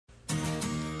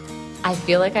I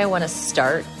feel like I want to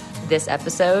start this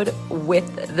episode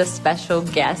with the special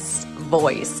guest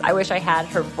voice. I wish I had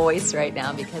her voice right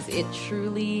now because it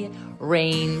truly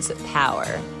rains power.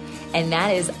 And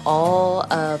that is all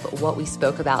of what we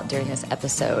spoke about during this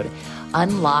episode.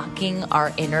 Unlocking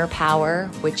our inner power,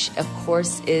 which of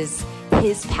course is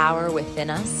His power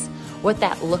within us. What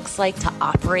that looks like to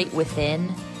operate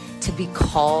within, to be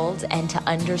called, and to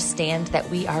understand that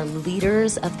we are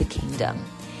leaders of the kingdom.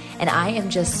 And I am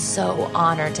just so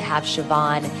honored to have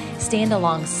Chavon stand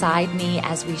alongside me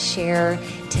as we share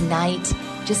tonight,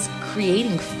 just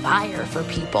creating fire for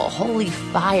people, holy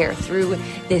fire through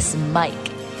this mic,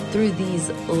 through these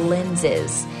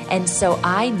lenses. And so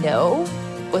I know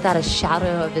without a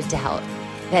shadow of a doubt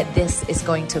that this is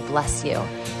going to bless you.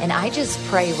 And I just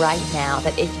pray right now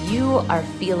that if you are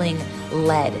feeling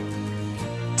led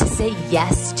to say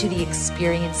yes to the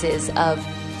experiences of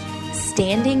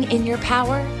standing in your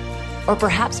power, or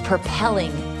perhaps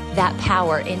propelling that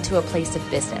power into a place of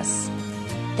business.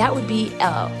 That would be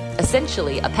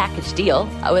essentially a package deal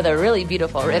with a really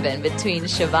beautiful ribbon between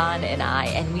Chavon and I,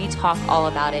 and we talk all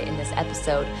about it in this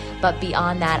episode. But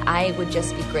beyond that, I would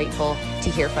just be grateful to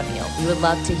hear from you. We would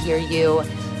love to hear you,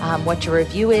 what your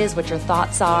review is, what your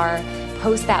thoughts are.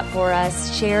 Post that for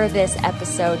us. Share this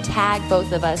episode. Tag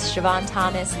both of us, Chavon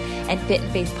Thomas and Fit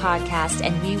and Faith Podcast,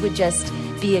 and we would just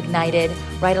be ignited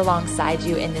right alongside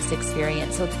you in this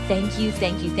experience. So thank you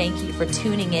for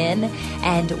tuning in,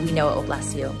 and we know it will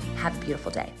bless you. Have a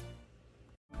beautiful day.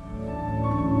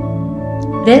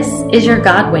 This is your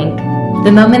God wink,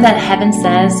 the moment that heaven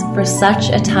says, for such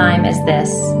a time as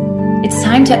this. It's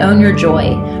time to own your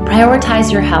joy,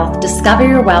 prioritize your health, discover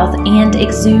your wealth, and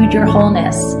exude your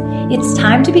wholeness. It's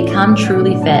time to become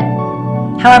truly fit.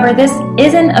 However, this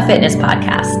isn't a fitness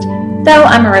podcast. Though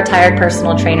I'm a retired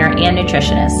personal trainer and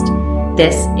nutritionist,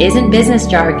 this isn't business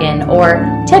jargon or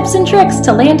tips and tricks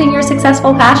to landing your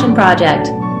successful passion project,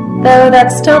 though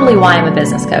that's totally why I'm a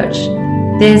business coach.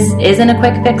 This isn't a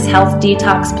quick fix health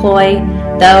detox ploy,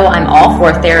 though I'm all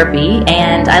for therapy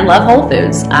and I love Whole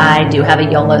Foods. I do have a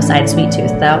YOLO side sweet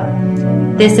tooth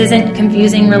though. This isn't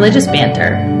confusing religious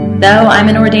banter, though I'm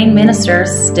an ordained minister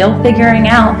still figuring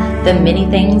out the many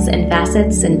things and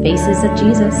facets and faces of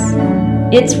Jesus.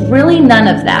 It's really none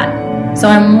of that. So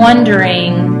I'm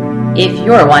wondering, if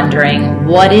you're wondering,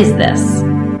 what is this?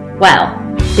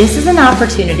 Well, this is an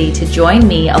opportunity to join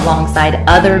me alongside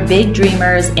other big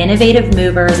dreamers, innovative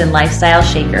movers, and lifestyle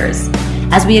shakers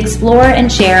as we explore and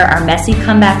share our messy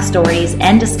comeback stories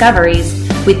and discoveries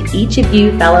with each of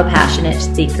you fellow passionate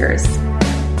seekers.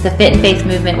 The Fit and Faith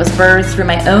movement was birthed through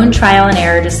my own trial and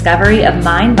error discovery of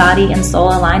mind, body, and soul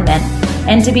alignment,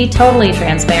 and to be totally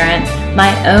transparent, my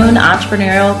own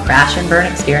entrepreneurial crash and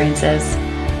burn experiences.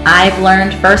 I've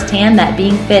learned firsthand that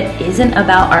being fit isn't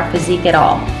about our physique at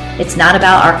all. It's not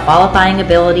about our qualifying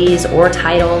abilities or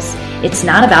titles. It's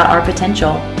not about our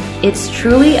potential. It's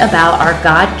truly about our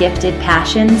God-gifted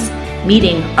passions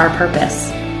meeting our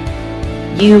purpose.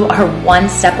 You are one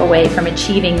step away from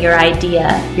achieving your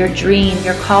idea, your dream,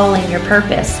 your calling, your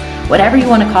purpose, whatever you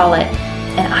want to call it.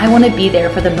 And I want to be there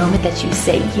for the moment that you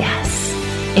say yes,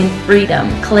 in freedom,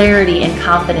 clarity, and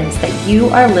confidence that you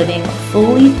are living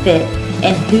fully fit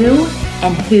in who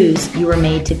and whose you were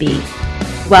made to be.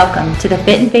 Welcome to the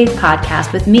Fit and Faith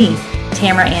Podcast with me,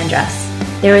 Tamara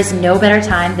Andress. There is no better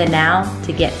time than now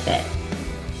to get fit.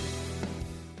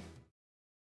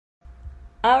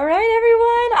 All right,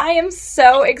 everyone. I am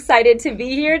so excited to be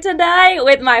here today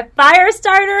with my fire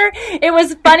starter. It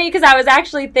was funny because I was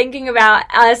actually thinking about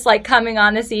us coming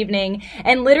on this evening,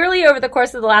 and literally over the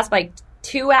course of the last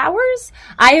 2 hours,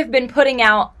 I have been putting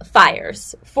out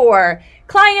fires for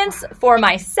clients, for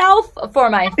myself, for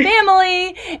my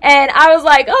family, and I was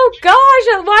like, oh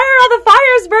gosh, why are all the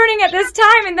fires burning at this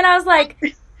time? And then I was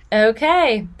like,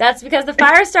 okay, that's because the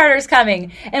fire starter is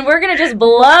coming, and we're going to just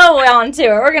blow onto it.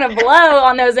 We're going to blow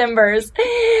on those embers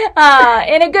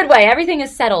in a good way. Everything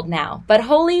is settled now. But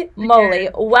holy moly,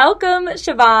 welcome,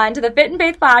 Chavon, to the Fit and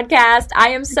Faith Podcast. I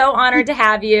am so honored to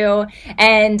have you,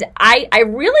 and I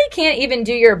really can't even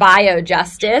do your bio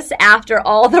justice after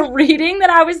all the reading that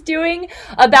I was doing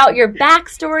about your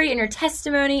backstory and your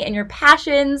testimony and your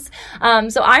passions.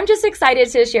 So I'm just excited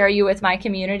to share you with my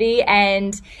community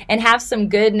and have some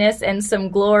goodness and some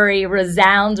glory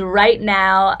resound right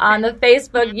now on the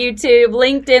Facebook, YouTube,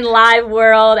 LinkedIn Live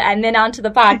world, and then onto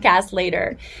the podcast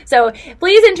later. So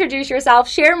please introduce yourself,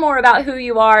 share more about who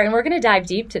you are, and we're going to dive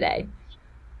deep today.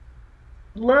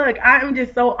 Look, I'm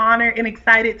just so honored and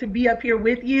excited to be up here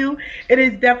with you. It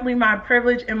is definitely my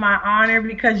privilege and my honor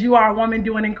because you are a woman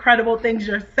doing incredible things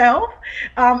yourself.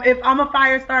 If I'm a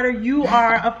fire starter, you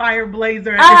are a fire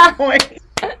blazer at this point.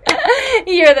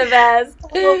 You're the best.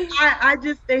 Oh, I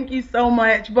just thank you so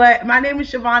much. But my name is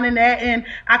Chavon, and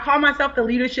I call myself the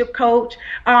leadership coach.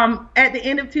 At the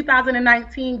end of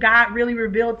 2019, God really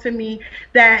revealed to me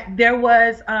that there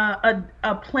was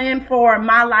a plan for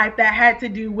my life that had to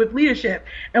do with leadership.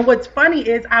 And what's funny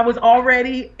is I was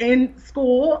already in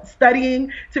school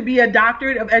studying to be a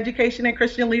doctorate of education and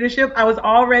Christian leadership. I was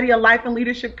already a life and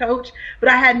leadership coach, but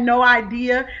I had no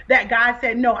idea that God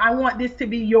said, no, I want this to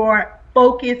be your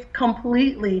focus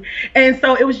completely. And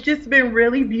so it was just been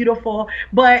really beautiful,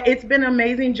 but it's been an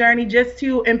amazing journey just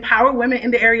to empower women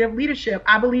in the area of leadership.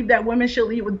 I believe that women should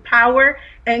lead with power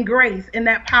and grace, and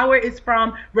that power is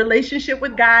from relationship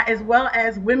with God, as well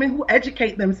as women who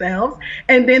educate themselves.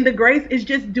 And then the grace is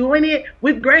just doing it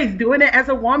with grace, doing it as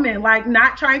a woman, like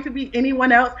not trying to be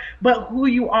anyone else but who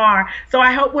you are. So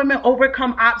I help women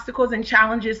overcome obstacles and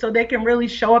challenges so they can really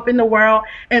show up in the world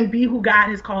and be who God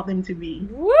has called them to be.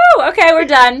 Woo! Okay, we're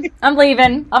done. I'm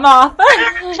leaving. I'm off.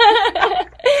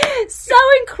 So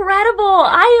incredible.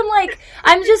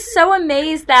 I'm just so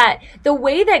amazed that the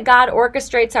way that God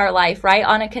orchestrates our life, right,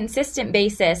 on a consistent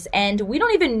basis, and we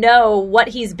don't even know what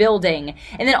he's building.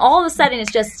 And then all of a sudden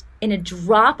it's just in a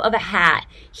drop of a hat.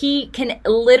 He can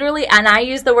literally, and I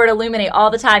use the word illuminate all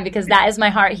the time because that is my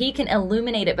heart. He can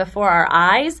illuminate it before our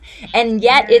eyes. And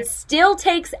yet it still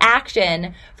takes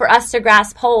action for us to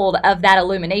grasp hold of that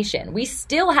illumination. We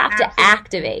still have to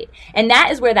activate. And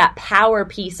that is where that power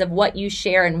piece of what you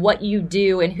share and what you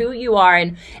do and who you are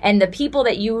and the people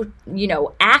that you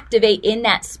activate in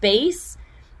that space.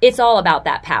 It's all about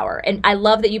that power. And I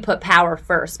love that you put power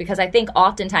first, because I think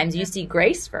oftentimes you see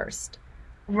grace first.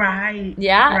 Right.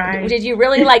 Yeah. Right. Did you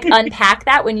really unpack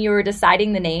that when you were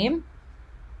deciding the name?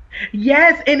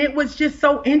 Yes, and it was just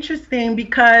so interesting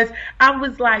because I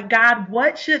was like, God,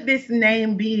 what should this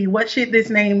name be? What should this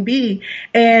name be?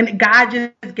 And God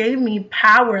just gave me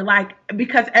power,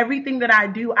 because everything that I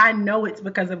do, I know it's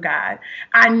because of God.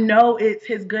 I know it's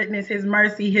his goodness, his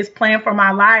mercy, his plan for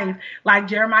my life. Like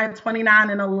Jeremiah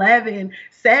 29:11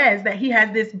 says that he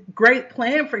has this great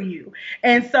plan for you.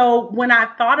 And so when I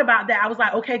thought about that, I was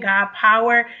like, okay, God,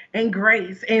 power and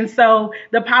grace. And so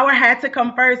the power had to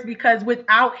come first, because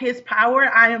without his power,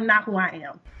 I am not who I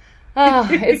am. Oh,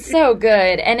 it's so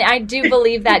good. And I do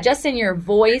believe that just in your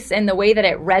voice and the way that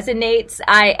it resonates.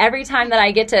 Every time that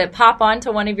I get to pop onto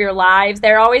one of your lives,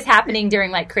 they're always happening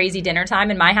during crazy dinner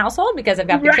time in my household because I've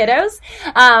got the kiddos.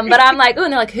 But I'm like, oh,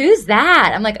 and they're like, who's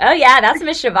that? I'm like, oh yeah, that's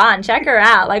Miss Chavon. Check her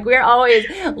out. We're always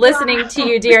listening to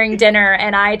you during dinner.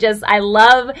 And I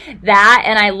love that.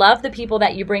 And I love the people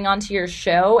that you bring onto your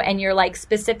show and your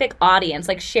specific audience.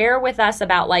 Share with us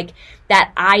about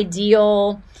that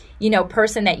ideal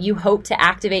person that you hope to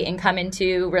activate and come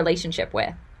into relationship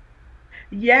with.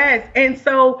 Yes. And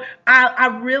so I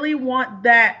really want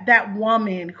that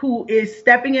woman who is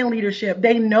stepping in leadership.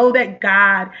 They know that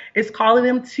God is calling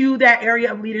them to that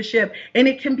area of leadership, and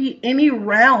it can be any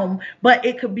realm, but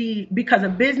it could be because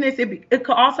of business. It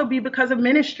could also be because of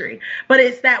ministry, but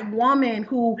it's that woman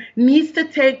who needs to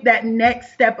take that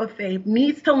next step of faith,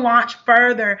 needs to launch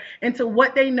further into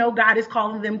what they know God is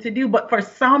calling them to do. But for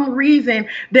some reason,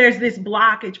 there's this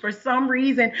blockage. For some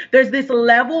reason, there's this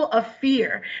level of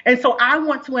fear. And so I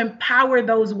want to empower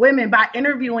those women by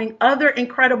interviewing other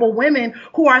incredible women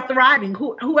who are thriving,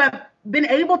 who have been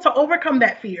able to overcome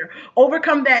that fear,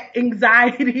 overcome that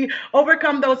anxiety,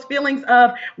 overcome those feelings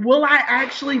of, will I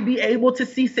actually be able to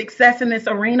see success in this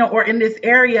arena or in this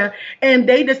area? And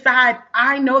they decide,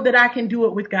 I know that I can do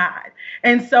it with God.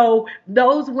 And so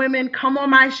those women come on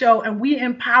my show and we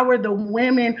empower the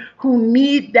women who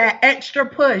need that extra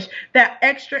push, that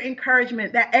extra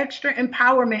encouragement, that extra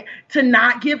empowerment to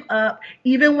not give up,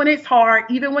 even when it's hard,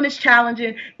 even when it's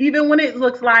challenging, even when it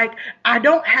looks like I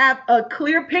don't have a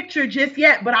clear picture just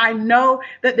yet, but I know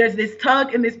that there's this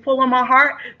tug and this pull on my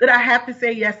heart that I have to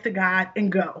say yes to God and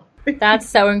go. That's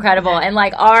so incredible. And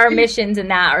our missions in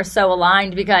that are so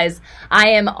aligned, because I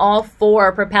am all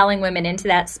for propelling women into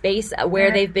that space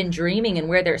where they've been dreaming and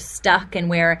where they're stuck and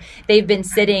where they've been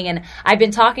sitting. And I've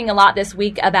been talking a lot this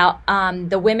week about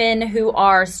the women who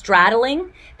are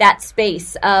straddling that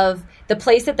space of the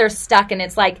place that they're stuck, and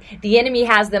it's the enemy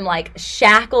has them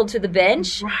shackled to the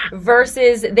bench,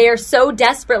 versus they're so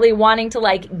desperately wanting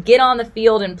to get on the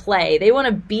field and play. They want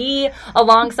to be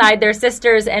alongside their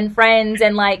sisters and friends,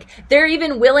 and they're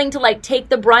even willing to take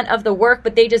the brunt of the work,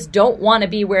 but they just don't want to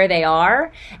be where they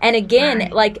are. And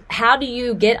again, how do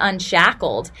you get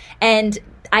unshackled? And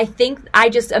I think I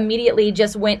just immediately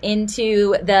just went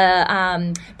into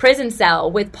the prison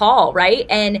cell with Paul, right?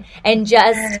 And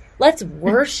just let's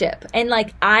worship. And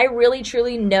like, I really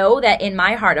truly know that in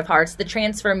my heart of hearts, the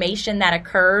transformation that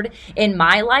occurred in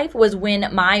my life was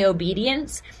when my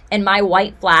obedience and my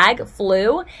white flag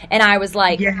flew. And I was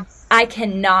like, yes. I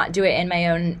cannot do it in my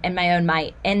own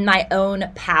might, in my own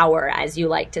power, as you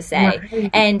like to say. Right.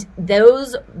 And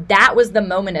that was the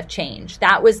moment of change.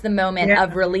 That was the moment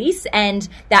of release and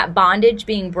that bondage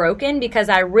being broken, because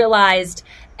I realized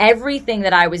everything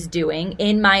that I was doing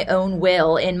in my own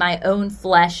will, in my own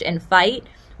flesh and fight,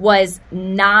 was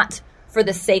not for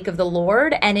the sake of the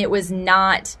Lord. And it was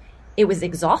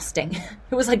exhausting.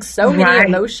 It was like so many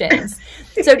emotions.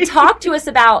 So talk to us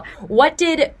about, what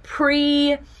did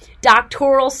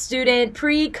doctoral student,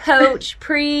 pre-coach,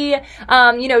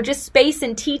 just space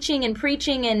and teaching and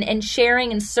preaching and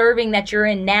sharing and serving that you're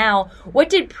in now. What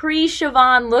did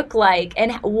pre-Chavon look like,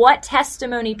 and what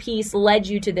testimony piece led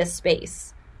you to this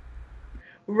space?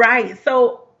 Right.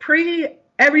 So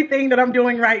everything that I'm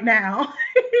doing right now,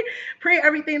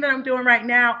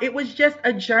 it was just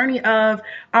a journey of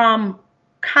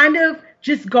kind of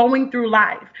just going through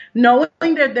life,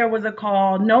 knowing that there was a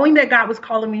call, knowing that God was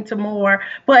calling me to more,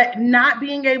 but not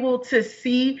being able to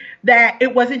see that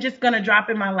it wasn't just going to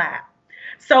drop in my lap.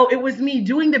 So it was me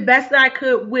doing the best that I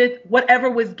could with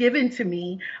whatever was given to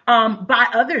me by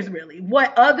others, really,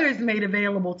 what others made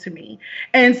available to me.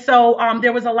 And so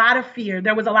there was a lot of fear.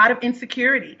 There was a lot of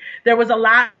insecurity. There was a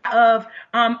lot of,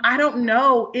 I don't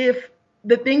know if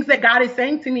the things that God is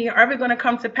saying to me are ever going to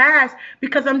come to pass,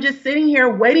 because I'm just sitting here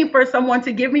waiting for someone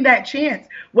to give me that chance,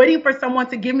 waiting for someone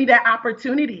to give me that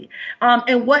opportunity.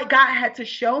 And what God had to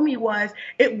show me was,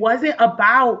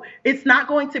 it's not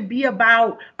going to be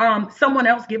about someone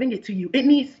else giving it to you.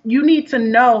 You need to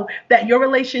know that your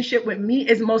relationship with me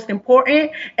is most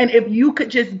important. And if you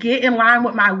could just get in line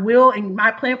with my will and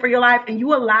my plan for your life, and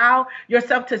you allow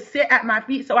yourself to sit at my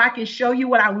feet so I can show you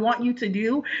what I want you to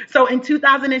do. So in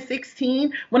 2016,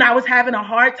 when I was having a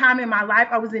hard time in my life,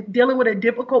 I was dealing with a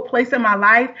difficult place in my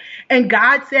life, and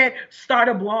God said, start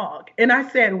a blog. And I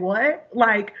said, what?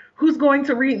 Like, who's going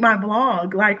to read my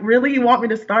blog? Like, really, you want me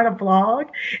to start a blog?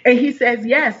 And he says,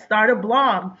 yes, start a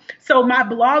blog. So my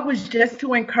blog was just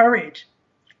to encourage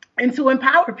and to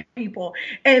empower people.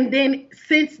 And then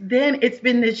since then, it's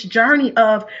been this journey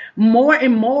of more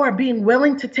and more being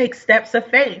willing to take steps of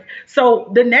faith.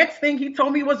 So the next thing he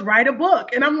told me was write a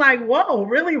book. And I'm like, whoa,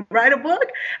 really? Write a book?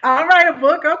 I'll write a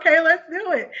book. Okay, let's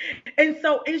do it. And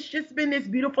so it's just been this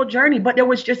beautiful journey. But there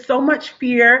was just so much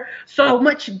fear, so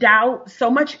much doubt, so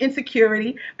much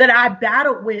insecurity that I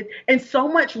battled with, and so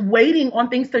much waiting on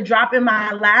things to drop in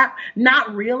my lap,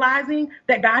 not realizing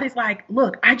that God is like,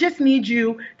 look, I just need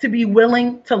you to be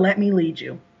willing to let me lead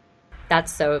you.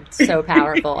 That's so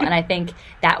powerful. And I think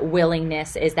that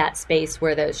willingness is that space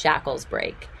where those shackles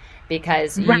break,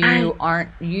 because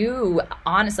you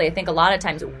honestly, I think a lot of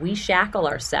times we shackle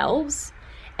ourselves,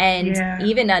 and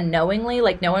even unknowingly,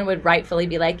 like no one would rightfully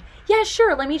be like, yeah,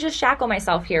 sure, let me just shackle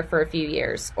myself here for a few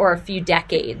years or a few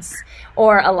decades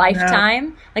or a lifetime.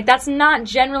 No. Like, that's not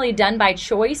generally done by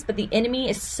choice, but the enemy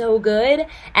is so good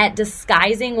at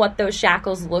disguising what those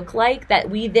shackles look like that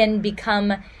we then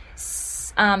become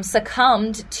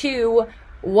succumbed to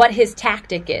what his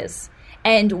tactic is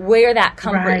and where that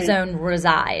comfort zone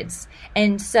resides.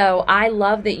 And so I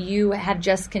love that you have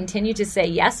just continued to say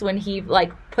yes when he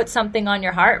put something on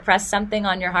your heart, press something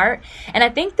on your heart. And I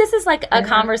think this is a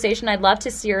conversation I'd love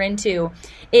to steer into,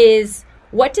 is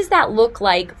what does that look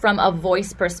like from a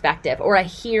voice perspective or a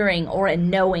hearing or a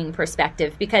knowing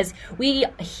perspective? Because we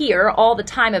hear all the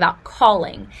time about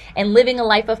calling and living a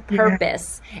life of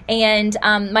purpose. And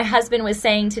my husband was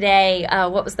saying today,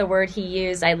 what was the word he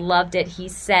used? I loved it. He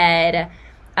said,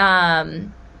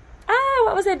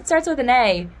 what was it? It starts with an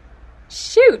A.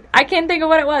 Shoot, I can't think of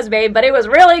what it was, babe, but it was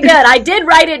really good. I did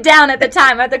write it down at the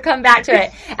time. I have to come back to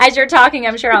it. As you're talking,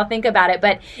 I'm sure I'll think about it.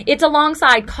 But it's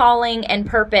alongside calling and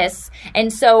purpose.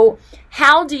 And so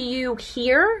how do you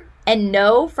hear and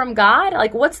know from God?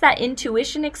 Like, what's that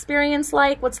intuition experience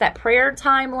like? What's that prayer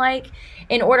time like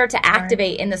in order to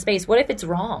activate in the space? What if it's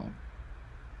wrong?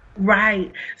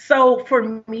 Right. So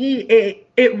for me,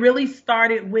 it really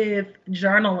started with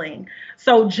journaling.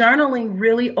 So journaling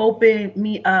really opened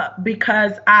me up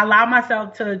because I allowed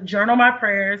myself to journal my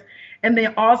prayers And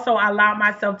then also I allowed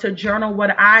myself to journal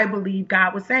what I believe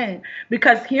God was saying,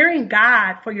 because hearing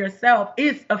God for yourself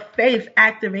is a faith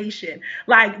activation.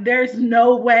 Like there's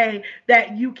no way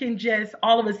that you can just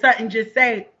all of a sudden just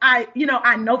say, I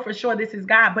know for sure this is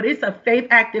God, but it's a faith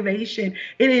activation.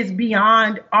 It is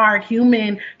beyond our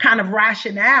human kind of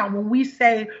rationale when we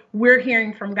say we're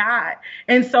hearing from God.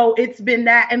 And so it's been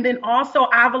that. And then also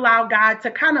I've allowed God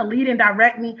to kind of lead and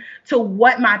direct me to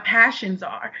what my passions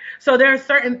are. So there are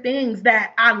certain things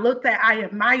that I looked at, I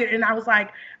admired, and I was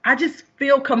like, I just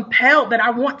feel compelled that I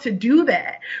want to do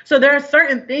that. So there are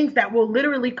certain things that will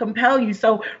literally compel you.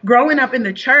 So growing up in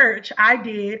the church, I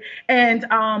did. And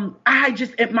I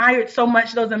just admired so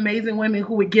much those amazing women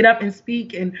who would get up and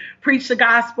speak and preach the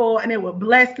gospel, and it would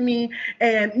bless me.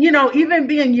 And, even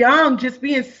being young, just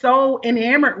being so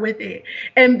enamored with it.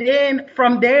 And then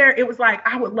from there, it was like,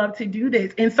 I would love to do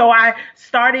this. And so I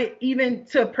started even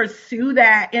to pursue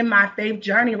that in my faith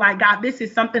journey. Like, God, this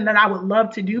is something that I would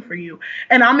love to do for you.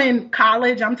 And I'm in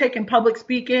college, I'm taking public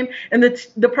speaking, and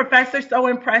the professor's so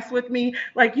impressed with me.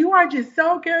 Like, you are just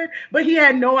so good. But he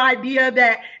had no idea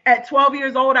that at 12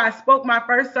 years old, I spoke my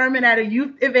first sermon at a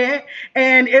youth event.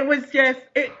 And it was just,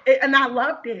 and I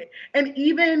loved it. And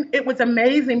even it was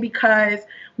amazing because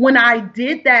when I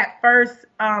did that first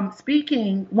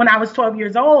speaking when I was 12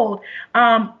 years old,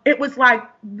 it was like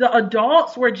the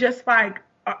adults were just like,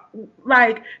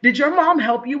 did your mom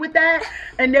help you with that?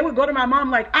 And they would go to my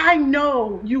mom like, I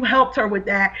know you helped her with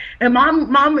that. And my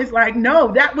mom is like,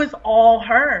 no, that was all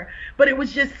her. But it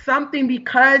was just something,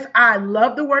 because I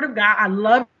love the word of God. I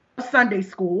love Sunday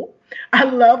school. I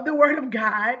love the word of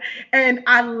God, and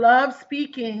I love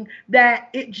speaking, that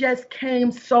it just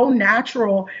came so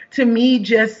natural to me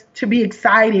just to be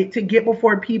excited to get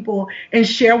before people and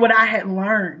share what I had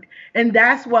learned. And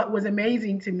that's what was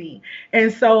amazing to me.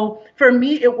 And so for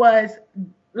me, it was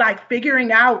like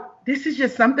figuring out, this is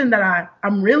just something that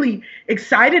I'm really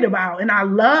excited about, and I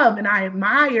love and I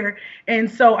admire. And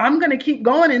so I'm going to keep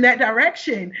going in that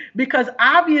direction, because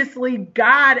obviously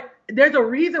God, there's a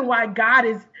reason why God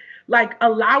is like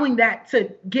allowing that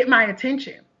to get my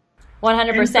attention.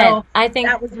 100%. So I think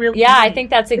that was really I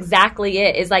think that's exactly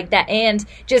it, is like that. And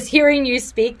just hearing you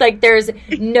speak, like there's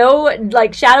no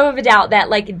like shadow of a doubt that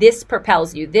like this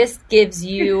propels you. This gives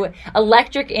you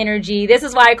electric energy. This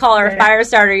is why I call her a fire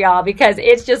starter, y'all, because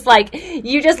it's just like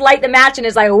you just light the match and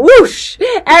it's like whoosh,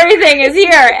 everything is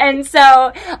here. And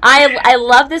so I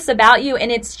love this about you.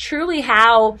 And it's truly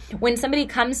how when somebody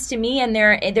comes to me and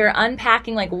they're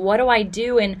unpacking like, what do I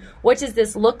do and what does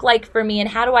this look like for me and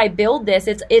how do I build this?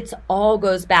 It's all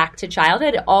goes back to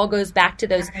childhood. It all goes back to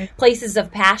those places of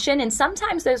passion and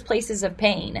sometimes those places of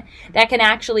pain that can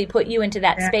actually put you into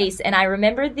that space. And I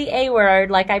remembered the A word,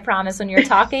 like I promised when you're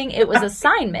talking, it was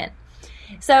assignment.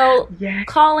 So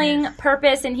calling,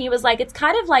 purpose, and he was like, it's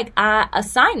kind of like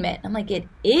assignment. I'm like, it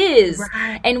is.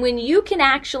 Right. And when you can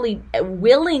actually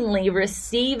willingly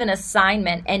receive an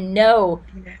assignment and know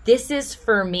this is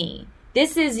for me,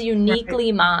 this is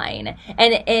uniquely mine.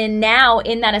 And now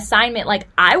in that assignment, like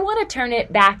I want to turn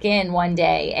it back in one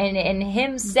day and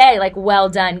him say like, well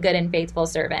done, good and faithful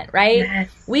servant, right? Yes.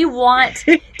 We want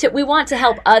to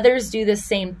help others do the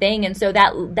same thing. And so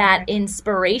that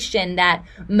inspiration, that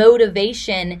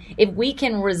motivation, if we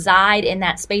can reside in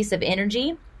that space of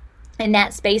energy, in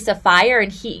that space of fire,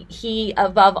 and he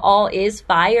above all is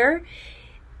fire,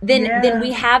 then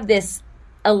we have this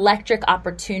electric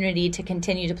opportunity to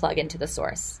continue to plug into the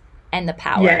source and the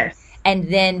power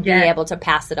and then be able to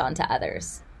pass it on to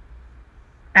others.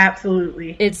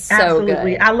 Absolutely. It's so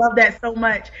good. I love that so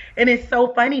much. And it's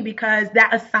so funny because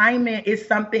that assignment is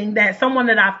something that someone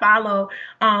that I follow,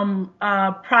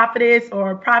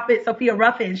 Prophet Sophia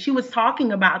Ruffin, she was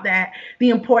talking about that, the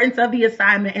importance of the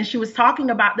assignment. And she was talking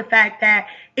about the fact that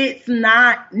it's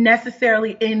not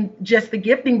necessarily in just the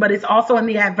gifting, but it's also in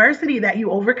the adversity that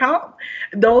you overcome.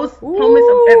 Those moments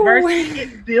of adversity,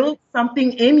 it builds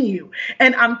something in you.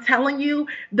 And I'm telling you,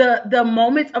 the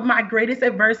moments of my greatest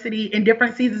adversity in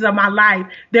different seasons of my life,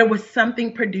 there was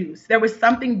something produced. There was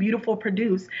something beautiful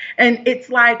produced. And it's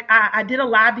like I did a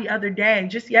live the other day,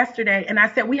 just yesterday, and I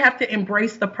said, we have to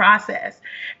embrace the process.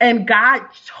 And God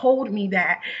told me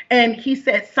that. And he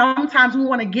said, sometimes we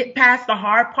want to get past the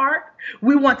hard part.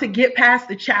 We want to get past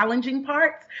the challenging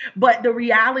parts, but the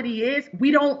reality is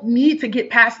we don't need to get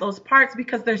past those parts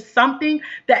because there's something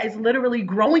that is literally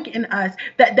growing in us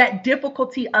that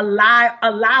difficulty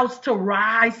allows to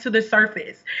rise to the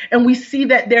surface. And we see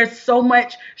that there's so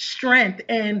much strength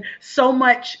and so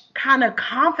much kind of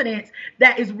confidence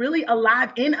that is really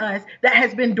alive in us that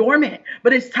has been dormant,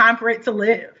 but it's time for it to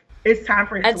live. It's time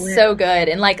for it to That's live. so good.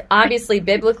 And like obviously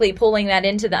biblically pulling that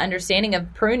into the understanding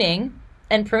of pruning.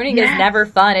 And pruning is never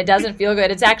fun. It doesn't feel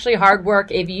good. It's actually hard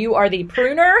work. If you are the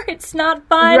pruner, it's not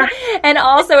fun. Right. And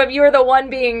also if you are the one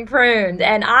being pruned.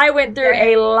 And I went through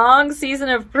a long season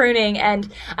of pruning, and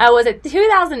I was at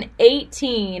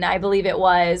 2018, I believe it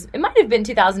was. It might have been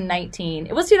 2019.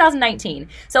 It was 2019.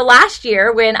 So last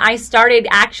year when I started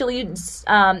actually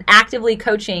actively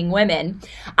coaching women,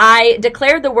 I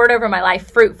declared the word over my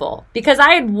life, fruitful, because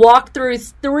I had walked through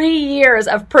 3 years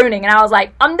of pruning, and I was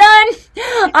like, I'm done.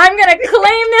 I'm going to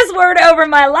claim this word over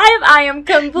my life. I am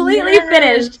completely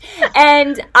finished.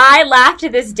 And I laugh to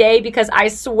this day because I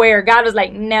swear God was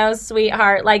like, no,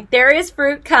 sweetheart, like there is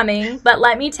fruit coming, but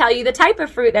let me tell you the type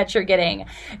of fruit that you're getting.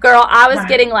 Girl, I was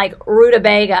getting like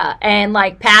rutabaga and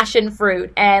like passion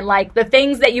fruit and like the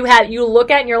things that you look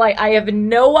at and you're like, I have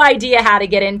no idea how to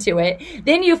get into it.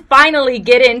 Then you finally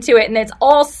get into it and it's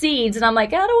all seeds. And I'm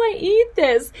like, how do I eat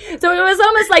this? So it was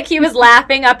almost like he was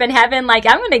laughing up in heaven, like,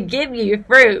 I'm going to give you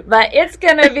fruit, but it's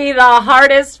going to be the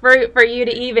hardest fruit for you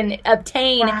to even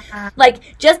obtain.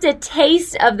 Like just a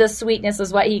taste of the sweetness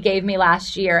is what he gave me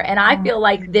last year. And I feel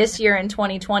like this year in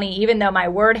 2020, even though my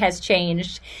word has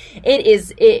changed, it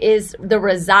is the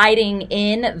residing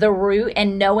in the root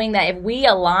and knowing that if we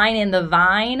align in the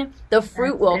vine, the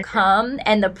fruit will come.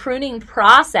 And the pruning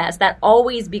process, that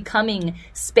always becoming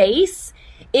space,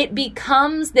 it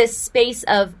becomes this space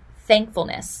of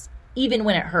thankfulness. Even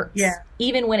when it hurts,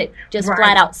 even when it just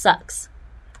flat out sucks.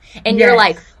 And you're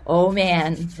like, oh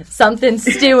man, something's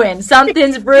stewing,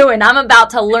 something's brewing. I'm about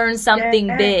to learn something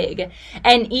big.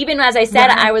 And even as I said,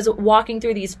 I was walking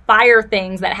through these fire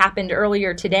things that happened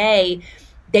earlier today.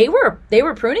 They were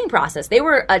pruning process. They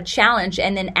were a challenge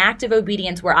and then active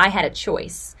obedience where I had a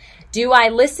choice. Do I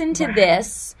listen to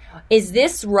this? Is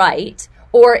this right?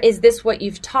 Or is this what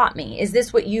you've taught me? Is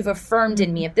this what you've affirmed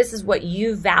in me? If this is what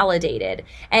you've validated?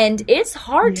 And it's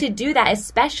hard to do that,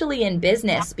 especially in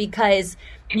business, because,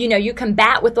 you know, you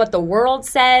combat with what the world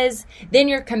says, then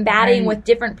you're combating with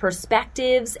different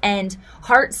perspectives and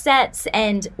heart sets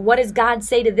and what does God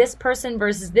say to this person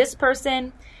versus this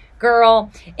person?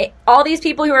 Girl, all these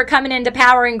people who are coming into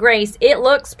power and grace, it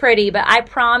looks pretty, but I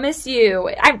promise you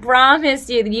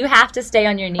that you have to stay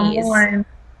on your knees.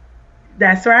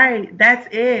 That's right. That's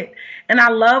it. And I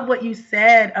love what you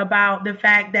said about the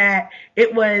fact that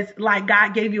it was like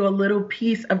God gave you a little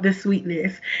piece of the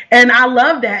sweetness. And I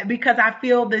love that because I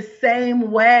feel the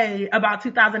same way about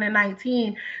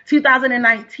 2019.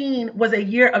 2019 was a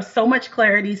year of so much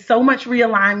clarity, so much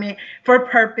realignment for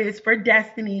purpose, for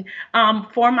destiny,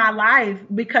 for my life.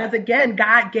 Because again,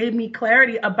 God gave me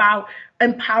clarity about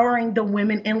empowering the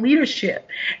women in leadership.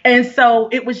 And so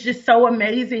it was just so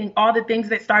amazing, all the things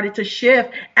that started to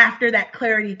shift after that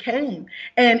clarity came.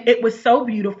 And it was so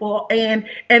beautiful. And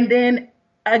then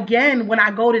again, when I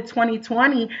go to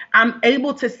 2020, I'm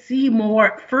able to see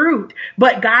more fruit,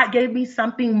 but God gave me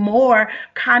something more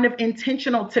kind of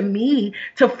intentional to me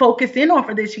to focus in on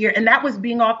for this year. And that was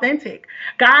being authentic.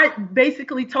 God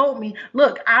basically told me,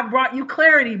 look, I brought you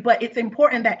clarity, but it's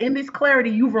important that in this clarity,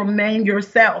 you remain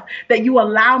yourself, that you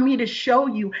allow me to show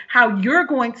you how you're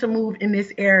going to move in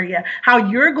this area, how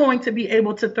you're going to be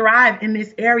able to thrive in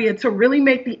this area to really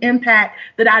make the impact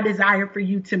that I desire for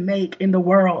you to make in the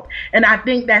world. And I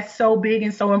think that's so big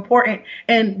and so important.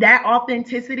 And that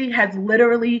authenticity has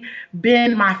literally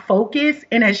been my focus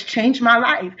and has changed my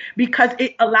life because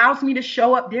it allows me to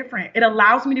show up different. It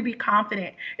allows me to be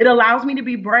confident. It allows me to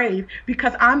be brave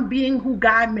because I'm being who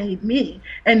God made me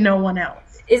and no one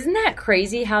else. Isn't that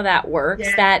crazy how that works?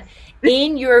 Yes. That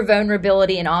in your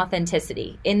vulnerability and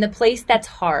authenticity, in the place that's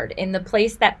hard, in the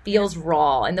place that feels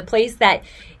raw, in the place that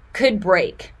could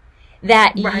break,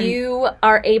 that you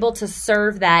are able to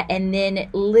serve that and then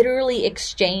literally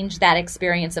exchange that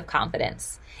experience of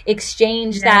confidence,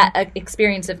 exchange that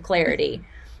experience of clarity.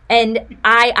 And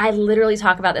I literally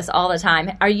talk about this all the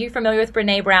time. Are you familiar with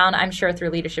Brene Brown? I'm sure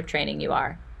through leadership training you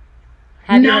are.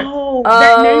 No.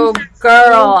 Oh,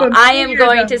 girl, I am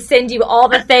going to send you all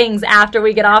the things after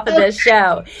we get off of this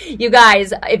show. You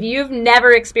guys, if you've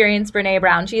never experienced Brene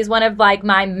Brown, she's one of like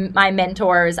my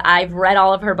mentors. I've read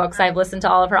all of her books. I've listened to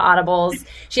all of her audibles.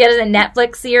 She has a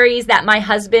Netflix series that my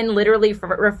husband literally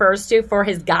refers to for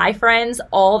his guy friends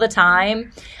all the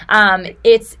time.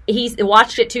 He's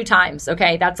watched it 2 times.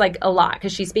 Okay. That's like a lot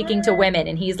because she's speaking to women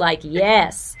and he's like,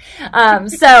 yes.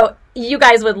 So you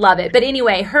guys would love it. But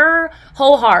anyway, her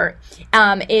Whole Heart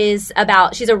is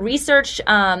about, she's a research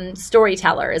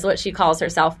storyteller is what she calls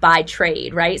herself by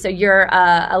trade, right? So you're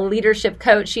a leadership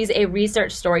coach. She's a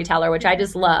research storyteller, which I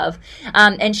just love.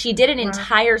 And she did an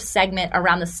entire segment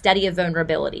around the study of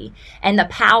vulnerability and the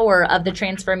power of the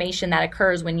transformation that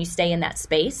occurs when you stay in that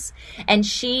space. And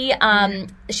she's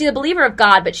a believer of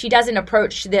God, but she doesn't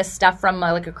approach this stuff from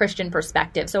like a Christian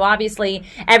perspective. So obviously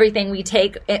everything we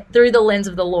take through the lens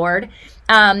of the Lord.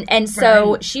 And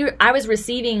so I was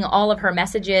receiving all of her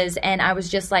messages, and I was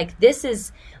just like, this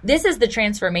is the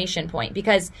transformation point,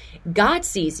 because God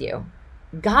sees you,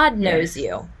 God knows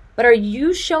you, but are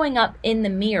you showing up in the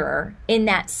mirror in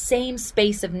that same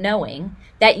space of knowing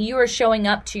that you are showing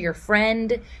up to your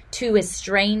friend, to a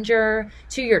stranger,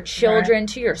 to your children,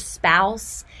 to your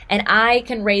spouse? And I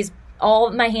can raise all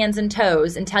of my hands and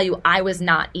toes and tell you I was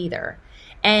not either.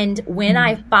 And when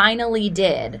I finally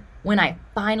did, when I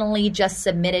finally just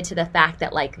submitted to the fact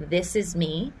that, like, this is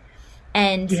me,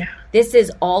 and this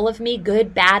is all of me,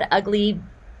 good, bad, ugly,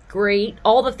 great,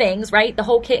 all the things, right? The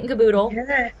whole kit and caboodle.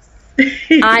 Yes.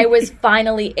 I was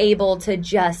finally able to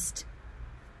just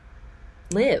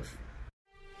live.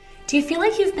 Do you feel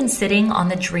like you've been sitting on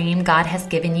the dream God has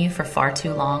given you for far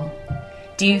too long?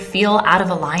 Do you feel out of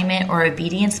alignment or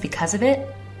obedience because of it?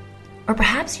 Or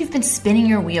perhaps you've been spinning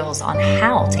your wheels on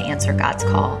how to answer God's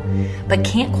call, but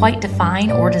can't quite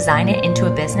define or design it into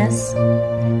a business.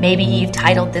 Maybe you've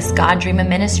titled this God Dream a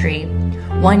ministry,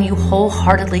 one you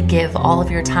wholeheartedly give all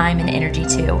of your time and energy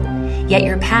to, yet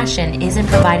your passion isn't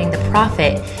providing the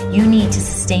profit you need to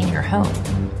sustain your home,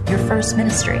 your first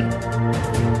ministry.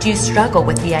 Do you struggle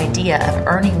with the idea of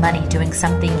earning money doing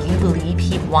something you believe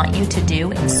He'd want you to do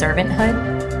in servanthood?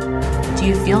 Do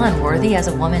you feel unworthy as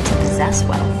a woman to possess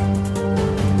wealth?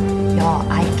 Y'all,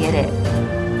 I get it.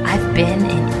 I've been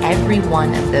in every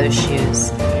one of those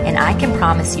shoes, and I can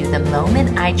promise you the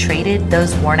moment I traded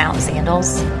those worn out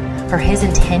sandals for His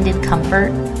intended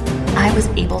comfort, I was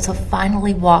able to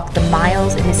finally walk the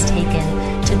miles it has taken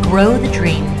to grow the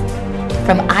dream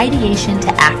from ideation to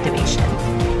activation,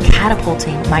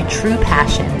 catapulting my true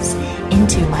passions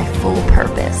into my full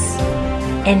purpose.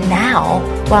 And now,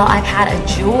 while I've had a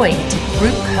joy to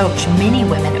group coach many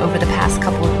women over the past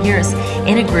couple of years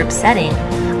in a group setting,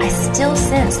 I still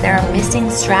sense there are missing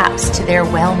straps to their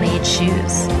well-made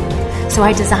shoes. So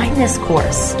I designed this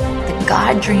course, the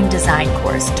God Dream Design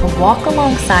course, to walk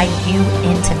alongside you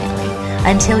intimately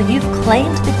until you've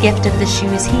claimed the gift of the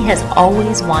shoes He has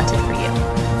always wanted for you.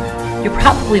 You're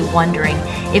probably wondering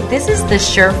if this is the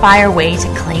surefire way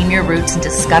to claim your roots and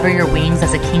discover your wings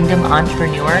as a kingdom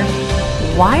entrepreneur.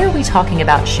 Why are we talking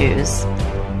about shoes?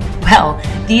 Well,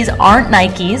 these aren't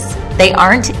Nikes, they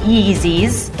aren't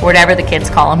Yeezys, or whatever the kids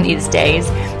call them these days,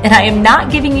 and I am not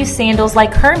giving you sandals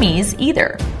like Hermes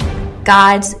either.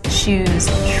 God's shoes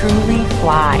truly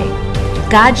fly.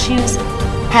 God's shoes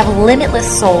have limitless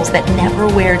soles that never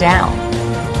wear down.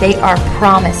 They are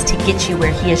promised to get you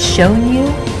where He has shown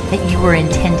you that you were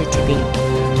intended to be.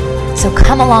 So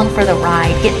come along for the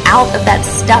ride, get out of that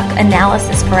stuck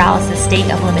analysis paralysis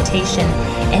state of limitation,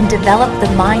 and develop the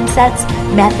mindsets,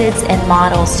 methods, and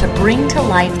models to bring to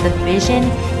life the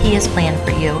vision He has planned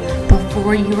for you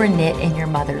before you were knit in your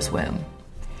mother's womb.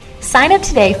 Sign up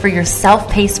today for your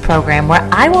self-paced program where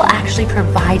I will actually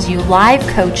provide you live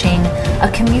coaching,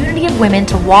 a community of women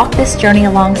to walk this journey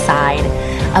alongside,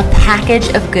 a package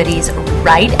of goodies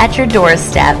right at your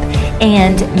doorstep,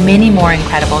 and many more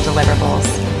incredible deliverables.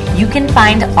 You can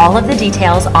find all of the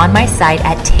details on my site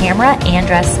at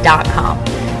tamraandress.com.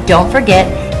 Don't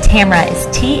forget, Tamra is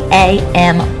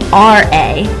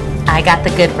Tamra. I got the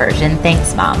good version.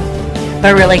 Thanks, Mom.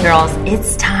 But really, girls,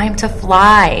 it's time to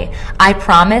fly. I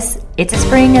promise it's as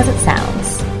freeing as it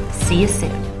sounds. See you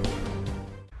soon.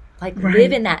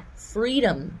 Live in that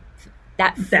freedom.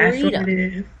 That's what it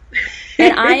is.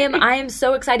 And I am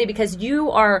so excited because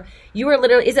you are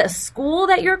literally, is it a school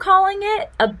that you're calling it?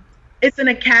 It's an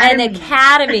academy. An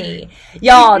academy.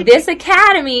 Y'all, this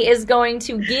academy is going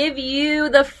to give you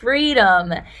the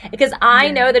freedom, because I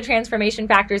know the transformation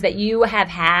factors that you have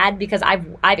had, because I've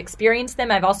experienced them.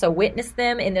 I've also witnessed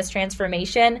them in this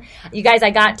transformation. You guys,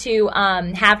 I got to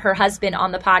have her husband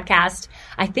on the podcast.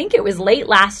 I think it was late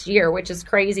last year, which is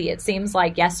crazy. It seems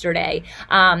like yesterday.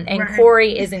 And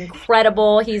Corey is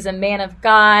incredible. He's a man of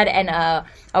God and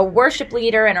a worship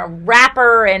leader and a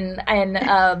rapper and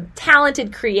a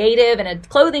talented creative. creative and a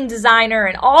clothing designer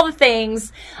and all the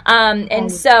things.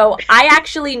 And so I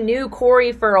actually knew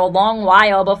Corey for a long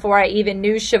while before I even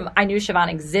knew I knew Chavon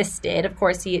existed. Of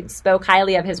course, he spoke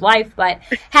highly of his wife, but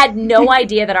had no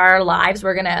idea that our lives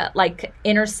were going to like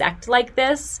intersect like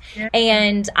this. Yeah.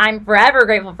 And I'm forever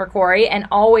grateful for Corey and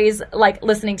always like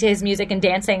listening to his music and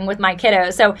dancing with my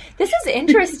kiddos. So this is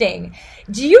interesting.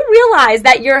 Do you realize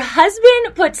that your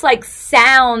husband puts like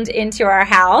sound into our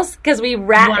house because we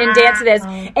rap and dance to this,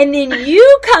 and then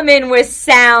you come in with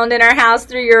sound in our house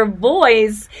through your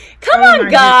voice? Come on,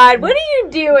 God, goodness. What are you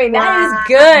doing? That is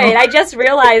good. I just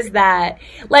realized that.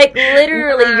 Like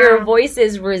literally your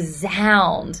voices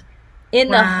resound in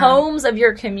the homes of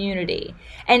your community.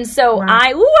 And so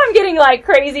I'm getting like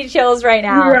crazy chills right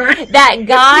now that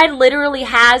God literally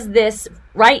has this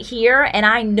right here, and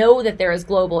I know that there is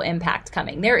global impact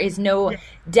coming. There is no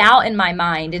doubt in my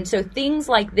mind. And so things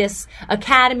like this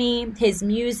academy, his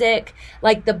music,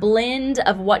 like the blend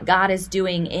of what God is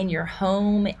doing in your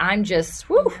home, I'm just,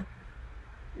 look,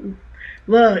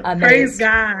 amazed. Praise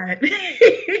God.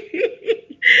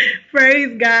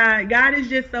 Praise God. God is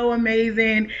just so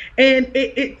amazing. And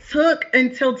it took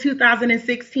until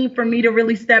 2016 for me to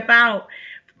really step out.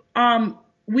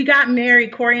 We got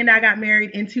married, Corey and I got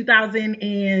married in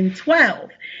 2012.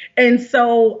 And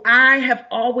so I have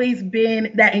always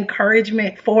been that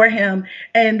encouragement for him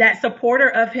and that supporter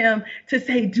of him to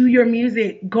say, do your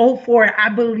music, go for it. I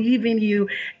believe in you.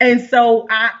 And so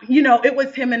it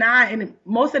was him and I, and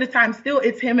most of the time still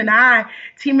it's him and I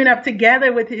teaming up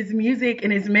together with his music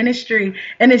and his ministry.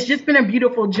 And it's just been a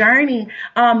beautiful journey.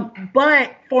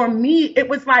 But for me, it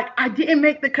was like, I didn't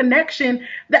make the connection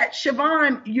that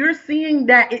Chavon, you're seeing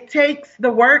that it takes the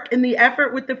work and the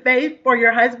effort with the faith for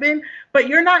your husband, but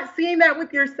you're not seeing that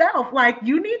with yourself. Like,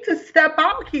 you need to step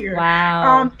out here.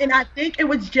 Wow. And I think it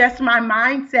was just my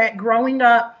mindset growing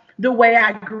up the way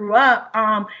I grew up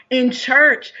in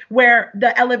church, where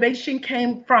the elevation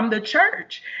came from the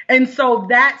church. And so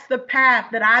that's the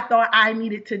path that I thought I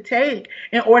needed to take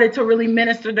in order to really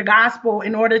minister the gospel,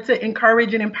 in order to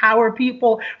encourage and empower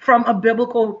people from a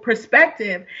biblical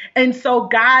perspective. And so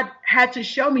God had to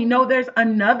show me, no, there's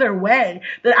another way,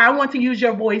 that I want to use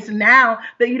your voice now,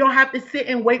 that you don't have to sit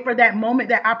and wait for that moment,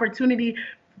 that opportunity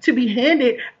to be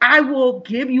handed. I will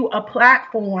give you a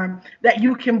platform that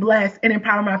you can bless and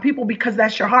empower my people, because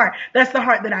that's your heart. That's the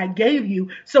heart that I gave you.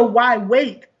 So why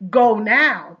wait? Go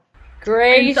now.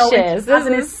 Gracious, this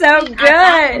is so good.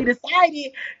 I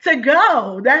decided to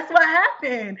go. That's what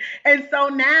happened. And so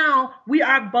now we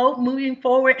are both moving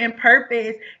forward in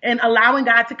purpose and allowing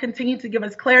God to continue to give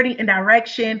us clarity and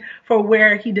direction for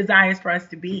where he desires for us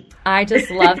to be. I just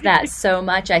love that so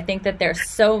much. I think that there's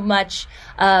so much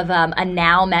of a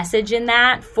now message in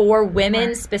that for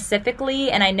women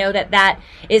specifically. And I know that that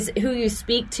is who you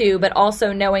speak to, but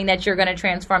also knowing that you're going to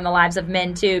transform the lives of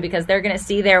men too, because they're going to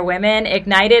see their women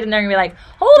ignited and they're going to be like,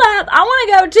 hold up, I want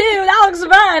to go too. That looks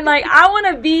fun. Like, I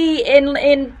want to be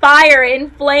in fire, in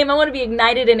flame. I want to be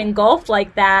ignited and engulfed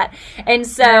like that. And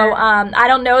so I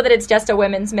don't know that it's just a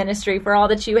women's ministry for all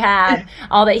that you have,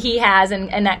 all that he has,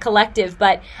 and that collective.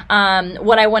 But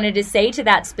what I wanted to say to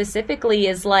that specifically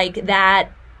is like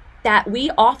that we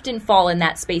often fall in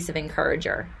that space of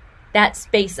encourager, that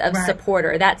space of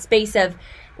supporter, that space of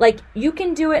like, you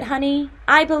can do it, honey.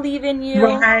 I believe in you.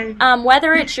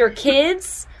 Whether it's your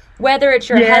kids, whether it's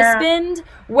your husband,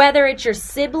 whether it's your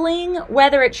sibling,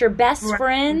 whether it's your best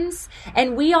friends.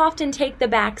 And we often take the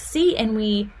back seat and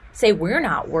we say, we're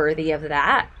not worthy of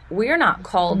that. We're not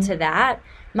called to that.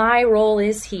 My role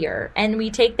is here. And we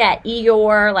take that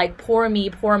Eeyore, like poor me,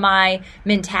 poor my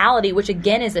mentality, which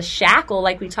again is a shackle,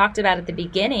 like we talked about at the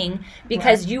beginning,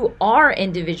 because you are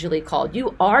individually called.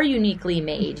 You are uniquely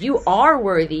made. You are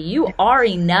worthy. You are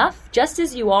enough just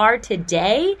as you are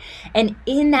today. And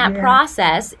in that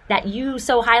process that you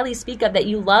so highly speak of, that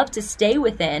you love to stay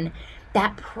within,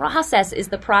 that process is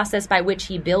the process by which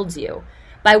he builds you,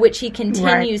 by which he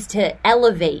continues to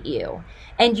elevate you.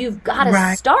 And you've got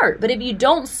to start. But if you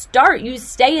don't start, you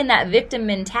stay in that victim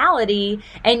mentality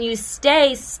and you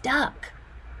stay stuck.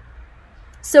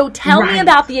 So tell me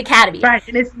about the academy. Right.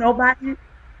 And it's nobody.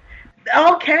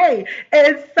 Okay.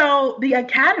 And so the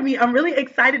academy, I'm really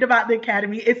excited about the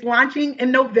academy. It's launching in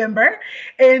November,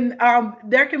 and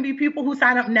there can be people who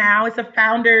sign up now. It's a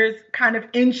founder's kind of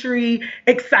entry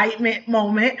excitement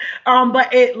moment.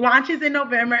 But it launches in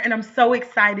November, and I'm so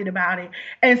excited about it.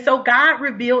 And so God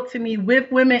revealed to me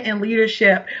with women in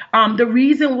leadership, the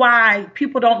reason why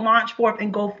people don't launch forth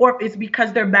and go forth is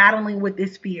because they're battling with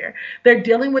this fear. They're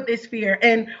dealing with this fear.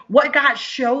 And what God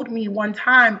showed me one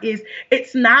time is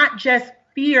it's not just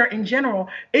fear in general,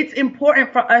 it's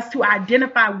important for us to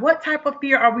identify what type of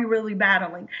fear are we really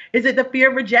battling. Is it the fear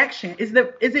of rejection? Is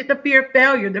it the fear of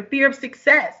failure, the fear of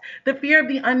success, the fear of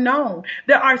the unknown?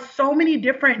 There are so many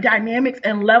different dynamics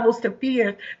and levels to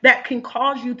fear that can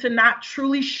cause you to not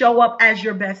truly show up as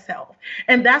your best self.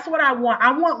 And that's what I want.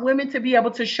 I want women to be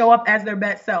able to show up as their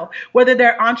best self, whether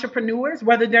they're entrepreneurs,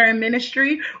 whether they're in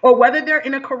ministry, or whether they're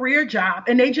in a career job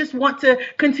and they just want to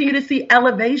continue to see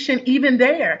elevation even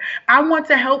there. I want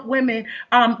to help women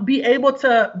be able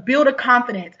to build a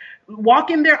confidence,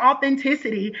 walk in their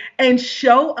authenticity, and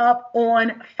show up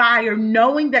on fire,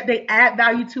 knowing that they add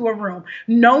value to a room,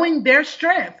 knowing their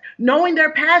strength, knowing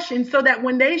their passion, so that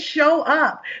when they show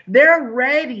up, they're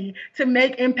ready to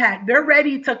make impact. They're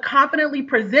ready to confidently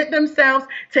present themselves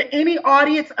to any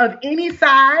audience of any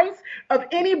size, of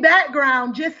any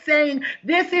background, just saying,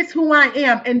 this is who I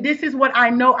am, and this is what I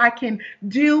know I can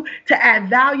do to add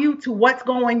value to what's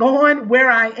going on, where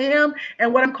I am,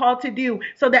 and what I'm called to do,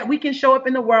 so that we can show up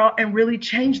in the world and really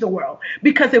change the world.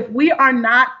 Because if we are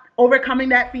not overcoming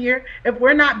that fear, if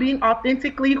we're not being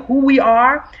authentically who we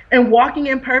are and walking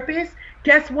in purpose,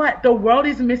 guess what? The world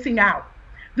is missing out.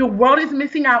 The world is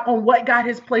missing out on what God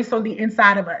has placed on the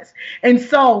inside of us. And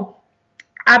so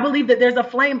I believe that there's a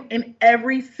flame in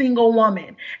every single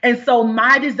woman. And so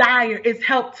my desire is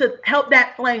help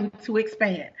that flame to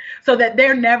expand so that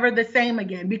they're never the same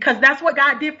again, because that's what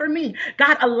God did for me.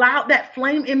 God allowed that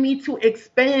flame in me to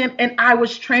expand, and I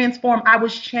was transformed. I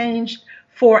was changed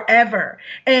forever.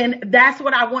 And that's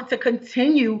what I want to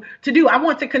continue to do. I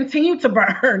want to continue to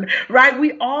burn, right?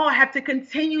 We all have to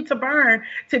continue to burn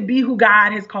to be who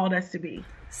God has called us to be.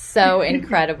 So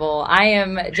incredible. I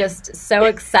am just so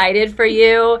excited for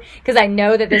you, because I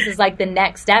know that this is like the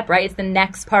next step, right? It's the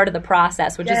next part of the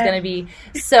process, which is going to be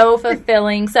so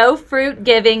fulfilling, so fruit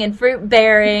giving and fruit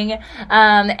bearing.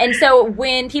 And so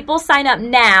when people sign up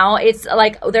now, it's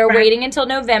like they're waiting until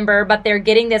November, but they're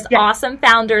getting this awesome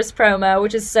founders promo,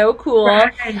 which is so cool.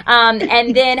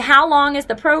 And then how long is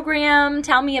the program?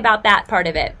 Tell me about that part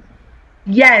of it.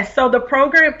 Yes, so the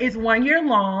program is 1 year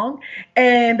long,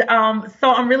 and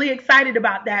so I'm really excited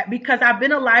about that, because I've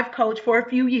been a life coach for a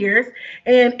few years,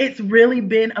 and it's really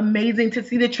been amazing to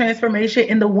see the transformation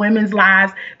in the women's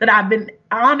lives that I've been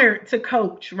honored to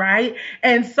coach, right?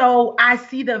 And so I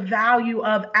see the value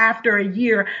of, after a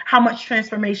year, how much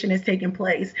transformation has taken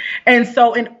place. And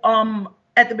so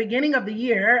at the beginning of the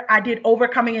year, I did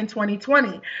Overcoming in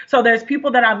 2020. So there's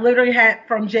people that I've literally had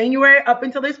from January up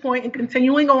until this point and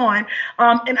continuing on.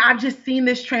 And I've just seen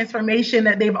this transformation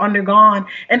that they've undergone.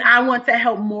 And I want to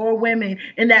help more women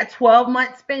in that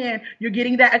 12-month span. You're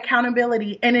getting that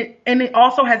accountability. And it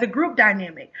also has a group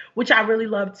dynamic, which I really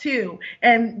love too.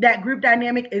 And that group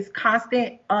dynamic is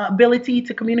constant ability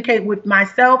to communicate with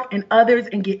myself and others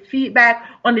and get feedback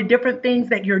on the different things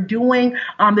that you're doing,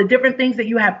 the different things that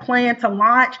you have planned to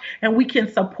launch, and we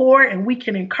can support and we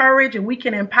can encourage and we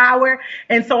can empower.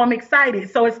 And so I'm excited.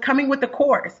 So it's coming with a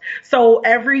course. So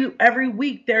every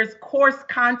week there's course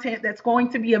content that's going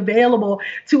to be available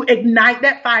to ignite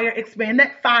that fire, expand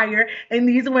that fire in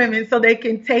these women so they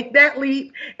can take that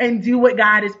leap and do what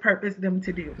God has purposed them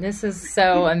to do. This is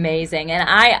so amazing. And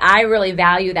I really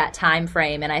value that time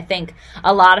frame. And I think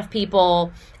a lot of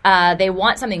people, they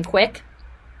want something quick.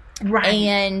 Right.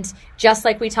 And just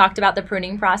like we talked about the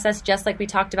pruning process, just like we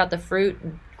talked about the fruit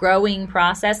growing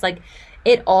process, like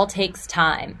it all takes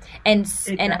time. And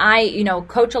I,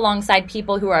 coach alongside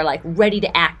people who are like ready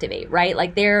to activate, right?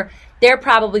 Like they're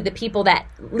probably the people that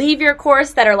leave your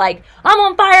course that are like, I'm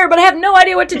on fire, but I have no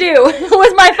idea what to do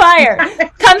with my fire.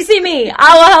 Come see me.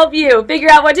 I will help you figure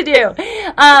out what to do.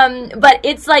 But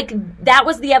it's like, that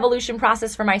was the evolution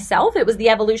process for myself. It was the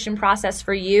evolution process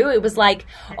for you. It was like,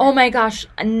 oh my gosh,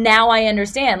 now I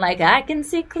understand. Like, I can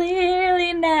see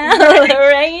clearly now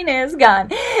the rain is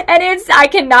gone. And I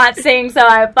cannot sing, so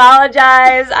I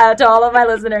apologize to all of my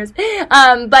listeners.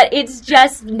 But it's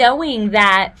just knowing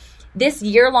that this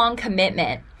year-long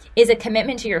commitment is a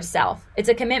commitment to yourself. It's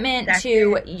a commitment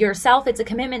to yourself. It's a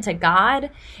commitment to God.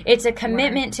 It's a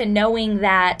commitment to knowing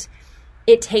that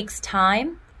it takes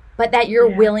time, but that you're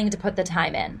willing to put the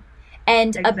time in.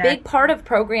 And a big part of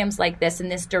programs like this and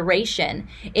this duration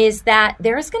is that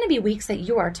there's going to be weeks that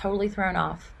you are totally thrown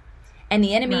off. And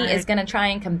the enemy is going to try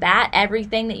and combat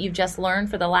everything that you've just learned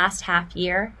for the last half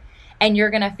year. And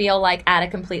you're going to feel like at a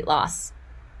complete loss.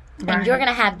 And you're going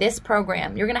to have this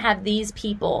program. You're going to have these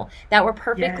people that were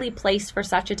perfectly placed for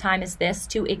such a time as this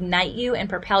to ignite you and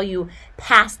propel you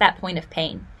past that point of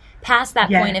pain. past that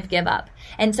point of give up.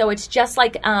 And so it's just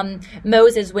like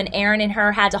Moses, when Aaron and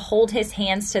her had to hold his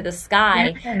hands to the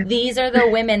sky. These are the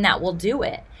women that will do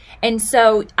it. And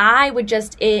so I would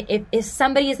just, if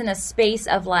somebody is in a space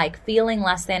of like feeling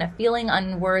less than, of feeling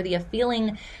unworthy, of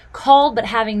feeling called but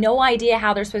having no idea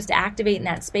how they're supposed to activate in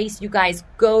that space, you guys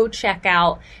go check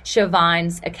out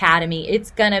Chavon's Academy.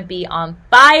 It's going to be on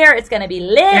fire. It's going to be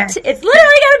lit. Yes. It's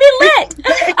literally going to be lit.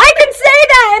 I can say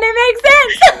that and it makes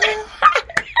sense.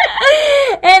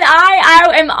 And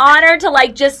I am honored to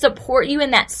like just support you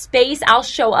in that space. I'll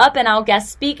show up and I'll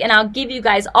guest speak and I'll give you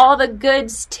guys all the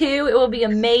goods too. It will be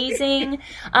amazing.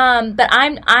 But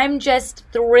I'm just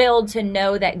thrilled to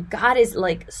know that God is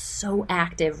like so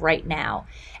active right now.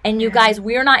 And you guys,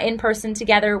 we're not in person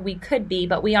together. We could be,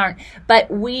 but we aren't. But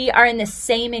we are in the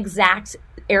same exact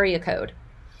area code.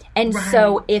 And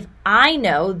so if I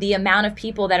know the amount of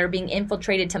people that are being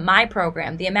infiltrated to my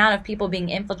program, the amount of people being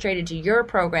infiltrated to your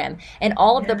program, and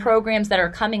all of the programs that are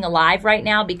coming alive right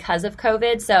now because of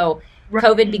COVID, so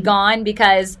COVID be gone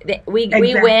because we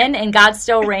win and God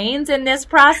still reigns in this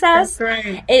process,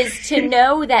 is to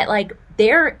know that like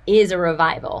there is a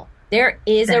revival. There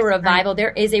is a revival.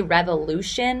 There is a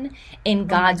revolution in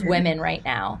God's women right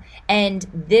now. And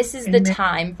this is the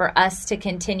time for us to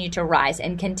continue to rise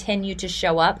and continue to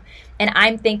show up. And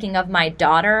I'm thinking of my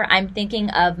daughter. I'm thinking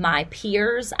of my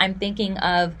peers. I'm thinking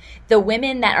of the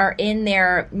women that are in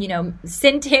their,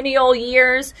 centennial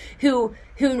years who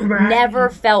never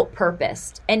felt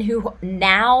purposed and who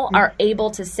now are able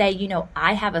to say,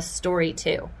 I have a story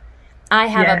too. I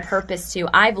have a purpose too.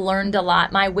 I've learned a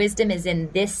lot. My wisdom is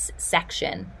in this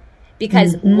section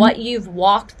because what you've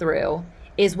walked through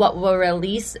is what will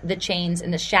release the chains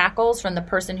and the shackles from the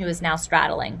person who is now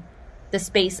straddling the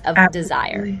space of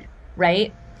desire,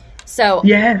 right? So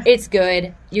it's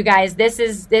good. You guys, this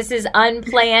is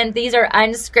unplanned. These are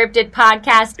unscripted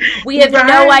podcasts. We have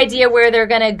no idea where they're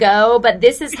going to go, but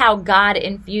this is how God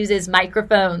infuses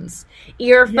microphones,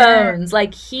 earphones.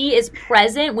 Like he is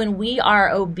present when we are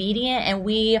obedient and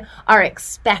we are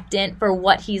expectant for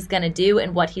what he's going to do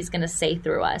and what he's going to say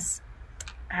through us.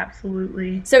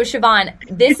 Absolutely. So Chavon,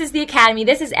 this is the Academy.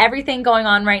 This is everything going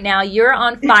on right now. You're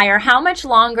on fire. How much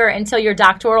longer until your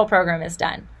doctoral program is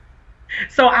done?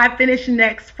 So I finish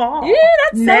next fall. Yeah,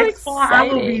 that's next so fall I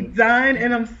will be done,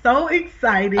 and I'm so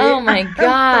excited. Oh my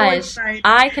gosh, so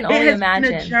I can only imagine.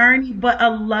 It has been a journey, but a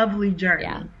lovely journey.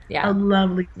 Yeah, a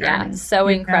lovely journey. Yeah, so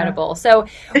incredible. So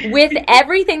with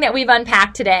everything that we've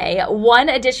unpacked today, one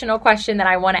additional question that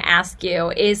I want to ask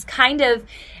you is kind of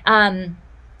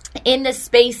in the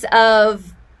space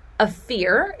of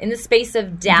fear, in the space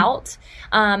of doubt,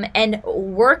 and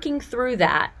working through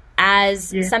that.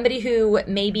 As somebody who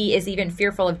maybe is even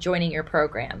fearful of joining your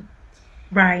program,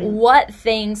 what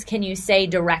things can you say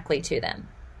directly to them?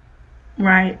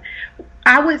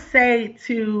 I would say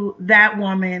to that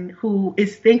woman who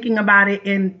is thinking about it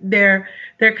and they're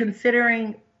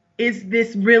considering, is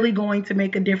this really going to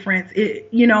make a difference?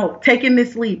 Taking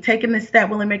this leap, taking this step,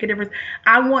 will it make a difference?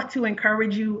 I want to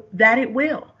encourage you that it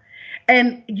will.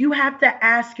 And you have to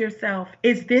ask yourself,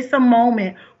 is this a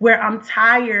moment where I'm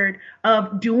tired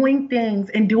of doing things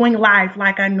and doing life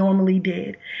like I normally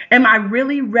did? Am I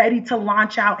really ready to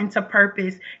launch out into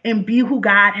purpose and be who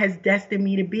God has destined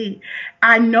me to be?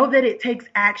 I know that it takes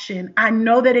action. I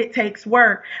know that it takes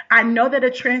work. I know that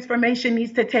a transformation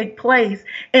needs to take place.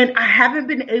 And I haven't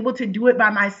been able to do it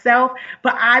by myself,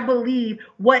 but I believe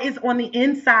what is on the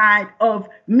inside of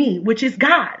me, which is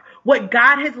God, what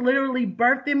God has literally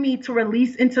birthed in me to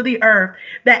release into the earth,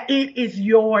 that it is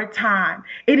your time.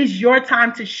 It is your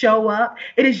time to show up.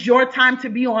 It is your time to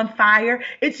be on fire.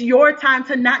 It's your time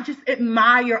to not just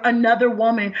admire another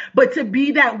woman, but to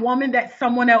be that woman that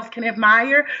someone else can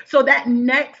admire, so that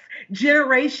next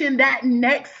generation, that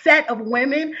next set of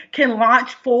women can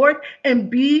launch forth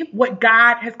and be what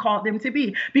God has called them to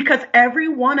be. Because every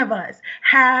one of us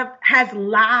has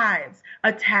lives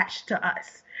attached to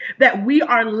us, that we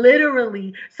are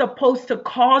literally supposed to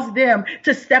cause them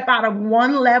to step out of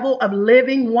one level of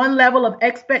living, one level of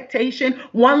expectation,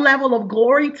 one level of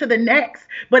glory to the next.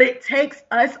 But it takes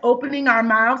us opening our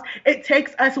mouths. It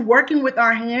takes us working with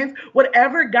our hands.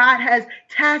 Whatever God has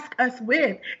tasked us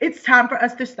with, it's time for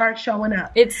us to start showing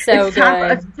up. It's time for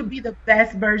us to be the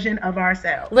best version of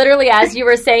ourselves. Literally, as you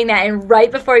were saying that, and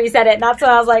right before you said it, and that's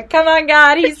when I was like, come on,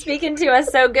 God, he's speaking to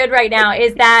us so good right now,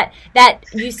 is that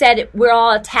you said we're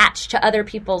all attached to other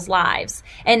people's lives.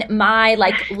 And my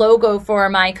logo for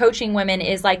my coaching women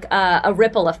is like a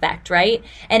ripple effect, right?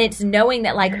 And it's knowing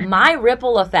that my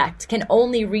ripple effect can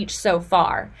only reach so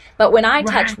far. But when I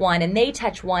touch one and they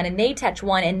touch one and they touch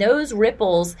one, and those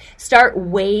ripples start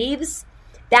waves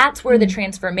That's where the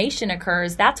transformation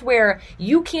occurs. That's where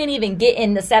you can't even get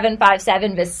in the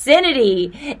 757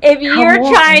 vicinity. If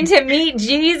you're trying to meet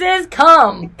Jesus,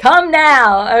 come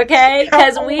now, okay?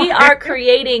 Because we are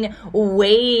creating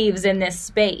waves in this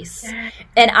space.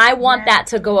 And I want that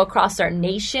to go across our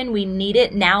nation. We need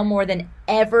it now more than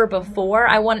ever before.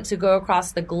 I want it to go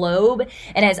across the globe.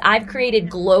 And as I've created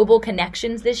global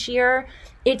connections this year,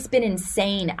 it's been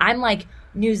insane. I'm like,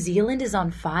 New Zealand is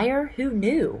on fire? Who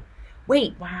knew?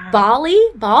 Wait,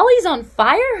 Bali's on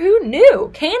fire? Who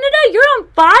knew? Canada, you're on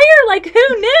fire? Like,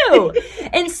 who knew?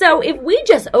 And so if we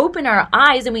just open our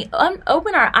eyes, and we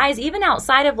open our eyes even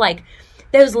outside of like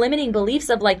those limiting beliefs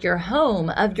of like your home,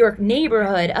 of your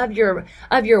neighborhood, of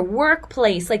your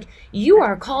workplace, like you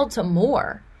are called to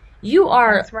more. You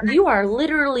are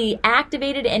literally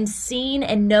activated and seen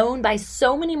and known by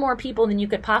so many more people than you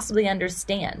could possibly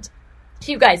understand.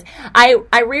 You guys,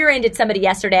 I rear-ended somebody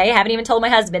yesterday. I haven't even told my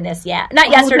husband this yet. Not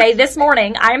yesterday, this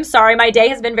morning. I'm sorry, my day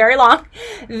has been very long.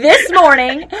 This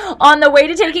morning, on the way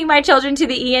to taking my children to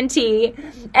the ENT,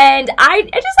 and I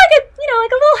just like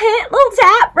a little hit, little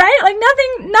tap, right? Like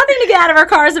nothing to get out of our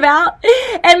cars about.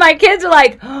 And my kids are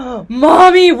like, oh,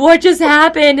 Mommy, what just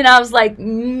happened? And I was like,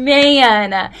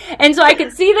 man. And so I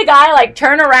could see the guy like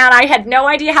turn around. I had no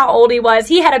idea how old he was.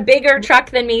 He had a bigger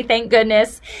truck than me, thank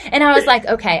goodness. And I was like,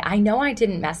 okay, I know I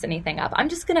didn't mess anything up. I'm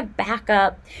just going to back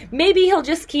up. Maybe he'll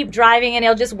just keep driving and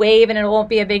he'll just wave and it won't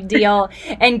be a big deal.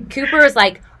 And Cooper is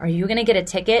like, are you going to get a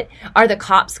ticket? Are the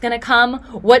cops going to come?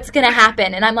 What's going to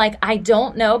happen? And I'm like, I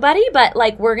don't know, buddy, but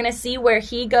like we're going to see where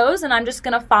he goes and I'm just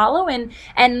going to follow and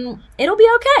it'll be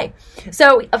okay.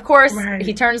 So, of course,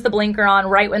 he turns the blinker on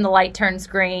right when the light turns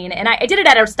green. And I did it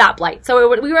at a stoplight. So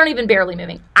we weren't even barely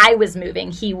moving. I was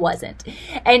moving. He wasn't.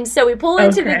 And so we pull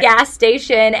into the gas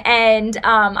station and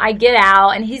I get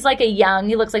out and he's like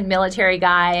he looks like military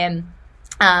guy. And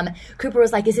Cooper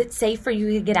was like, is it safe for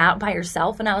you to get out by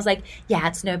yourself? And I was like, yeah,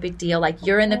 it's no big deal. Like,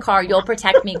 you're in the car. You'll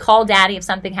protect me. Call daddy if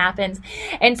something happens.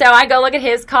 And so I go look at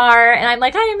his car and I'm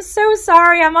like, I am so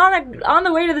sorry. I'm on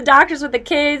the way to the doctors with the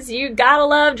kids. You gotta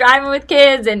love driving with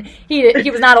kids. And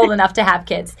he was not old enough to have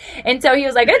kids. And so he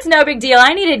was like, it's no big deal.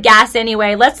 I needed gas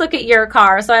anyway. Let's look at your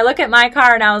car. So I look at my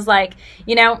car and I was like,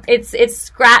 it's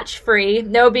scratch free.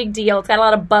 No big deal. It's got a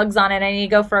lot of bugs on it. I need to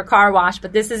go for a car wash,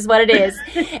 but this is what it is.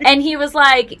 And he was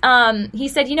like, he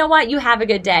said, you know what? You have a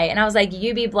good day. And I was like,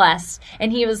 you be blessed.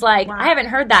 And he was like, I haven't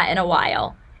heard that in a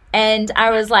while. And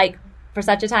I was like, for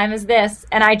such a time as this.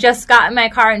 And I just got in my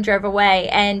car and drove away.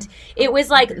 And it was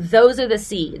like, those are the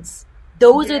seeds.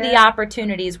 Those are the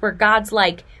opportunities where God's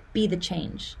like, be the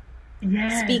change.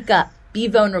 Yes. Speak up. Be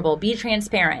vulnerable. Be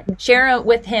transparent. Share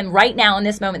with him right now in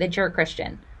this moment that you're a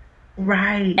Christian.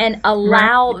 Right. And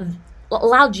allow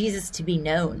Jesus to be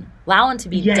known. Allow him to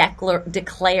be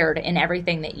declared in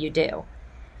everything that you do.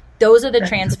 Those are the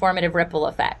transformative ripple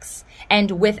effects. And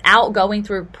without going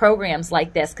through programs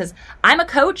like this, because I'm a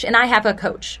coach and I have a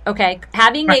coach, okay?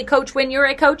 Having a coach when you're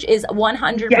a coach is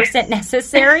 100%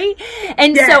 necessary.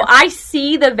 And so I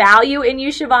see the value in you,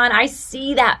 Chavon. I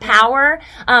see that power.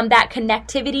 That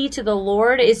connectivity to the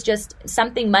Lord is just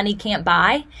something money can't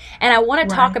buy. And I want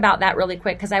to talk about that really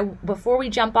quick because before we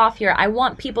jump off here, I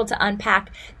want people to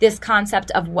unpack this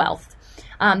concept of wealth.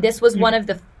 This was one of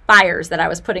the fires that I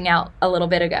was putting out a little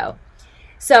bit ago.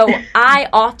 So I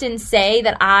often say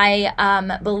that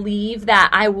I believe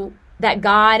that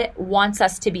God wants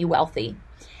us to be wealthy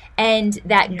and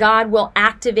that God will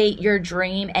activate your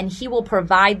dream and he will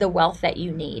provide the wealth that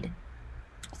you need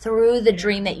through the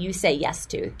dream that you say yes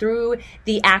to, through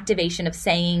the activation of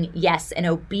saying yes and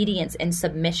obedience and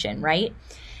submission, right?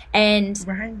 And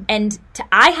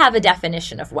I have a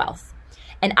definition of wealth.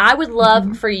 And I would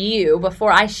love for you,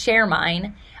 before I share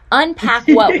mine, unpack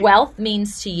what wealth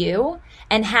means to you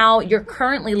and how you're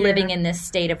currently living in this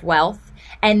state of wealth.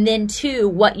 And then, two,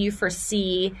 what you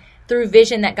foresee through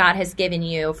vision that God has given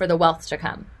you for the wealth to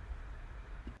come.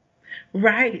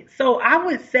 Right. So I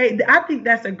would say, I think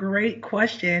that's a great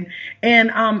question. And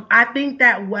I think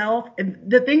that wealth,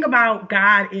 the thing about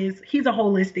God is he's a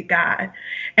holistic God.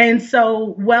 And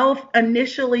so wealth,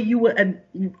 initially you would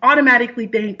automatically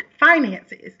think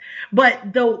finances,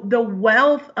 but the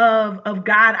wealth of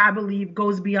God, I believe,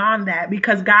 goes beyond that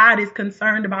because God is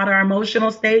concerned about our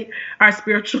emotional state, our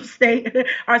spiritual state,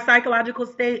 our psychological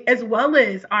state, as well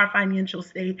as our financial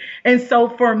state. And so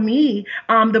for me,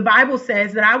 the Bible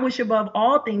says that I wish above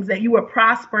all things that you would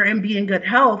prosper and be in good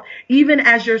health, even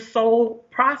as your soul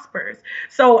prospers.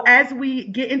 So as we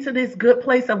get into this good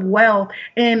place of wealth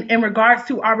in regards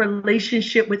to our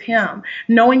relationship with him,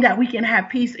 knowing that we can have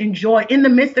peace and joy in the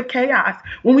midst of chaos,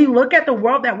 when we look at the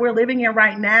world that we're living in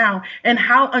right now and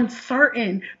how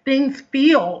uncertain things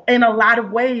feel in a lot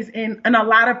of ways, in a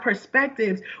lot of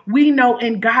perspectives, we know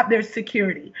in God there's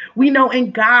security. We know in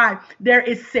God there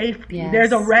is safety. Yes,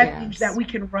 there's a refuge that we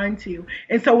can run to.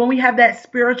 And so when we have that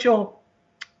spiritual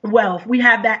wealth, we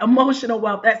have that emotional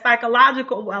wealth, that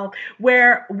psychological wealth,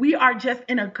 where we are just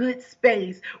in a good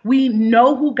space. We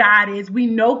know who God is. We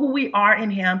know who we are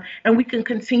in him, and we can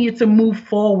continue to move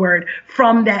forward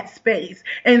from that space.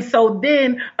 And so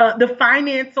then the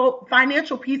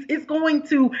financial piece is going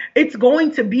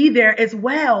to be there as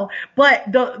well.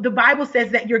 But the Bible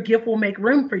says that your gift will make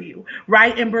room for you,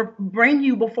 right? And bring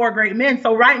you before great men.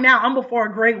 So right now I'm before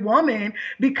a great woman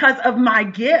because of my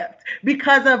gift,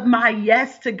 because of my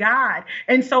yes to God.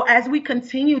 And so as we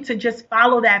continue to just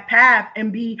follow that path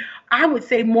and be, I would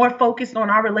say, more focused on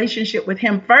our relationship with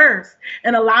him first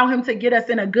and allow him to get us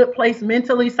in a good place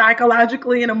mentally,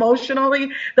 psychologically, and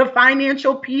emotionally, the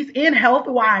financial piece and health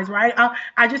wise, right?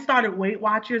 I just started Weight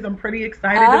Watchers. I'm pretty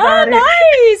excited about it.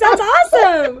 Nice. That's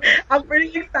awesome. I'm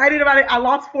pretty excited about it. I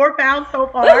lost 4 pounds so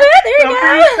far. There you so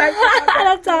go.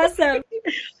 That's awesome.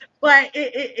 But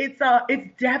it's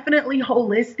definitely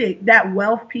holistic. That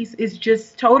wealth piece is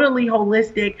just totally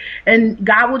holistic, and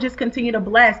God will just continue to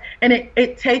bless. And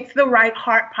it takes the right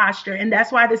heart posture. And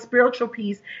that's why the spiritual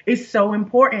piece is so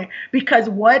important, because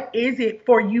what is it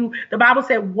for you? The Bible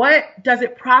said, what does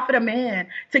it profit a man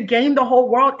to gain the whole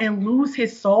world and lose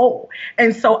his soul?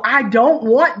 And so I don't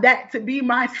want that to be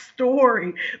my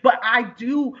story, but I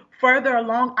do. Further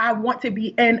along, I want to be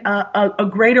in a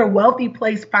greater wealthy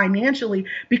place financially,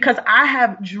 because I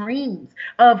have dreams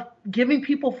of giving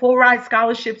people full ride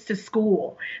scholarships to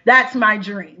school. That's my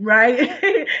dream,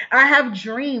 right? I have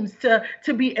dreams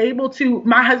to be able to,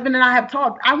 my husband and I have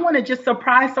talked, I want to just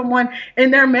surprise someone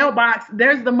in their mailbox.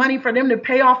 There's the money for them to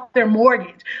pay off their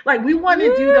mortgage. Like, we want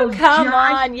to do those. Come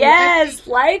on. Yes.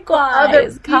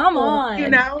 Likewise. Come on. You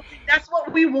know, that's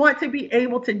what we want to be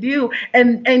able to do.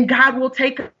 And God will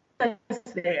take us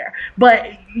there, but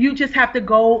you just have to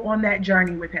go on that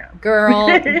journey with him. Girl,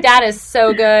 that is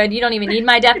so good. You don't even need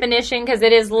my definition, because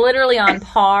it is literally on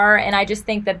par. And I just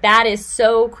think that is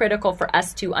so critical for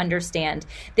us to understand.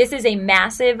 This is a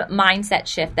massive mindset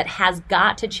shift that has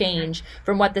got to change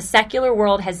from what the secular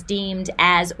world has deemed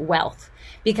as wealth,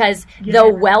 because the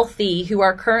wealthy who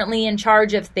are currently in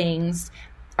charge of things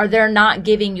they're not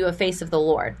giving you a face of the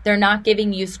Lord. They're not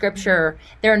giving you scripture.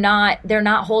 They're not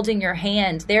holding your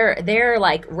hand. They're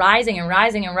like rising and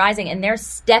rising and rising, and they're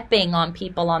stepping on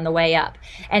people on the way up.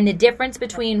 And the difference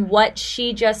between what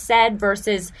she just said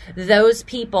versus those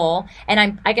people,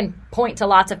 and I can point to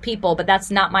lots of people, but that's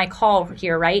not my call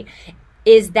here, right?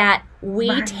 Is that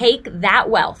we take that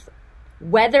wealth,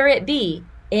 whether it be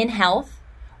in health,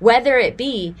 whether it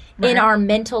be in our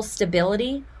mental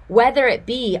stability, whether it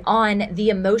be on the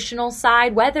emotional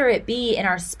side, whether it be in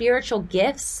our spiritual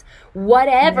gifts,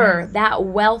 whatever that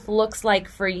wealth looks like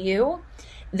for you,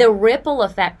 the ripple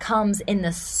effect comes in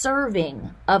the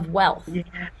serving of wealth.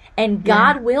 And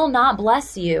God will not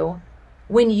bless you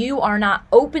when you are not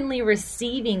openly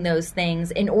receiving those things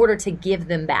in order to give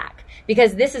them back.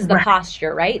 Because this is the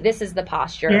posture, right? This is the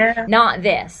posture, not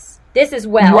this. This is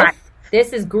wealth.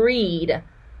 This is greed.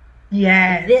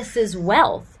 This is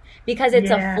wealth. Because it's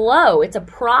a flow, it's a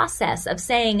process of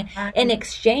saying in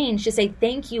exchange to say,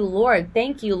 thank you, Lord,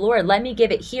 let me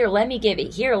give it here, let me give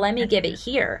it here, let me give it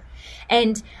here.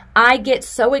 And I get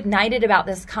so ignited about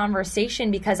this conversation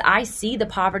because I see the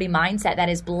poverty mindset that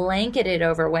is blanketed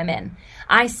over women.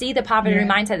 I see the poverty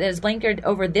mindset that is blanketed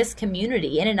over this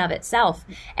community in and of itself.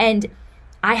 And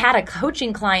I had a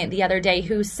coaching client the other day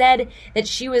who said that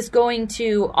she was going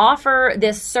to offer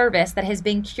this service that has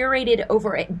been curated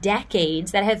over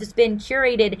decades, that has been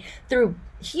curated through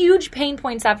huge pain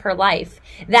points of her life,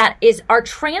 that are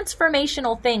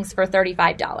transformational things for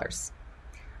 $35.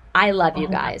 I love you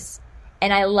guys,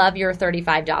 and I love your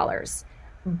 $35.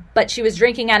 But she was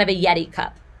drinking out of a Yeti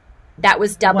cup. That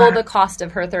was double the cost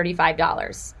of her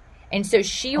 $35. And so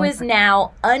she was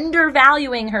now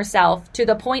undervaluing herself to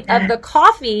the point of the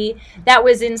coffee that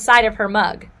was inside of her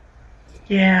mug.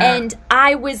 And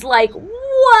I was like,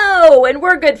 whoa, and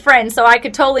we're good friends, so I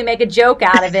could totally make a joke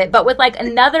out of it. But with like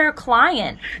another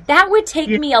client, that would take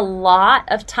me a lot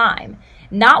of time.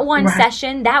 Not one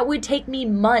session, that would take me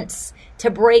months to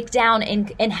break down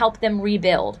and help them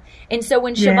rebuild. And so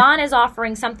when Chavon is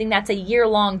offering something that's a year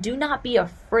long, do not be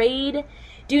afraid.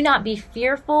 Do not be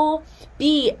fearful.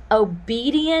 Be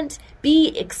obedient.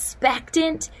 Be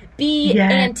expectant. Be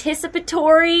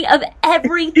anticipatory of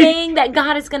everything that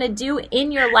God is going to do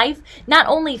in your life, not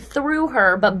only through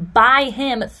her, but by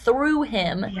him, through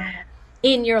him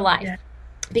in your life.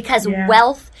 Because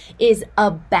wealth is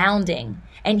abounding,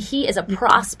 and he is a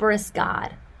prosperous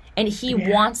God, and he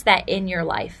wants that in your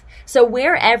life. So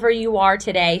wherever you are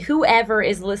today, whoever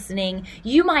is listening,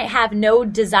 you might have no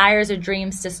desires or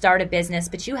dreams to start a business,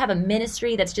 but you have a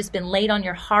ministry that's just been laid on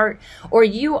your heart, or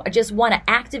you just want to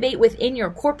activate within your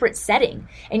corporate setting,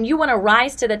 and you want to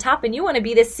rise to the top, and you want to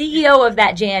be the CEO of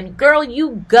that jam. Girl,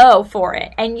 you go for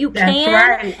it, and you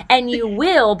can, and you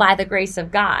will by the grace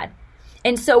of God.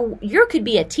 And so you could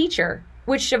be a teacher,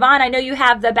 which, Chavon, I know you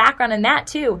have the background in that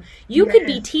too. You could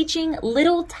be teaching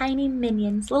little tiny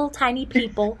minions, little tiny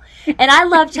people. And I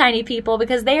love tiny people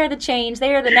because they are the change.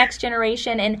 They are the next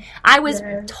generation. And I was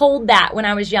told that when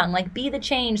I was young, like, be the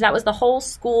change. That was the whole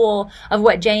school of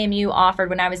what JMU offered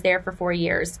when I was there for 4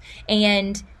 years.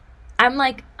 And I'm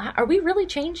like, are we really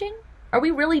changing? Are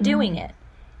we really doing it?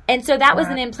 And so that was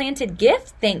an implanted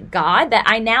gift, thank God, that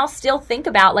I now still think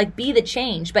about, like, be the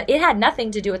change. But it had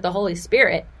nothing to do with the Holy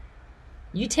Spirit.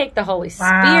 You take the Holy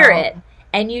Spirit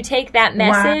and you take that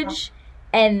message,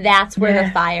 and that's where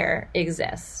the fire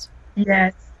exists.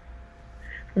 Yes.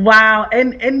 Wow.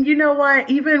 And you know what?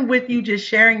 Even with you just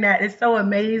sharing that, it's so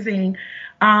amazing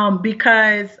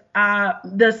because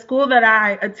the school that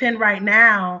I attend right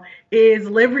now is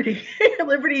Liberty,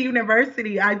 Liberty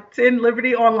University. I attend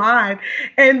Liberty Online,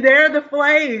 and they're the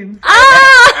Flames.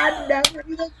 I never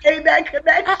even made that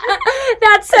connection.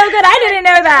 That's so good. I didn't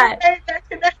know that. Made that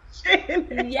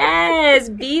connection. Yes,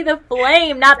 be the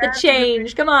flame, not the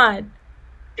change. Come on.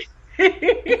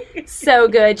 So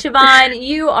good. Chavon,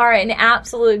 you are an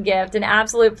absolute gift, an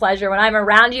absolute pleasure. When I'm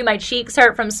around you, my cheeks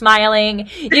hurt from smiling.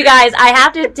 You guys, I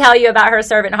have to tell you about her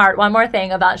servant heart. One more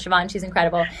thing about Chavon. She's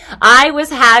incredible. I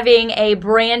was having a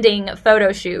branding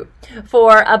photo shoot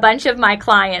for a bunch of my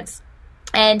clients.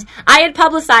 And I had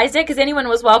publicized it because anyone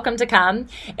was welcome to come.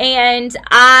 And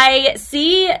I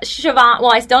see Chavon,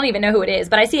 well, I don't even know who it is,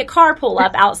 but I see a car pull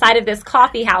up outside of this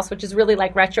coffee house, which is really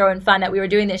like retro and fun that we were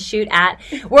doing this shoot at.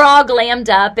 We're all glammed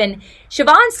up, and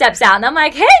Chavon steps out, and I'm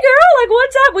like, hey, girl, like,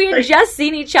 what's up? We had just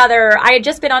seen each other. I had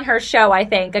just been on her show, I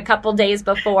think, a couple days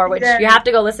before, which you have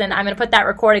to go listen. I'm going to put that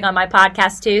recording on my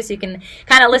podcast, too, so you can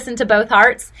kind of listen to both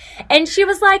hearts. And she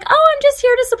was like, oh, I'm just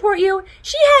here to support you.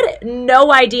 She had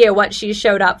no idea what she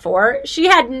showed up for. She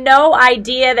had no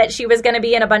idea that she was going to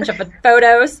be in a bunch of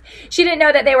photos. She didn't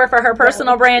know that they were for her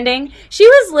personal branding. She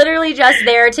was literally just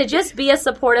there to just be a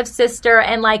supportive sister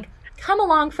and, like, come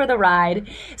along for the ride.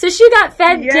 So she got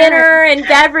fed dinner and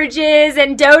beverages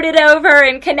and doted over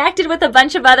and connected with a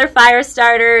bunch of other fire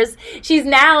starters. She's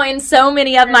now in so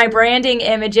many of my branding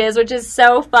images, which is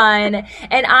so fun.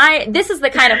 And this is the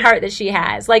kind of heart that she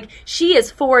has. Like, she is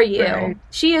for you. Right.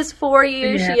 She is for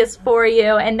you. Yeah. She is for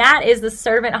you. And that is the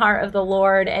servant heart of the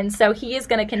Lord. And so he is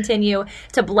going to continue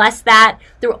to bless that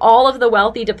through all of the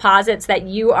wealthy deposits that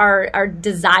you are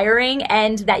desiring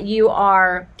and that you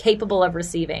are capable of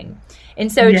receiving.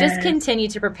 And so just continue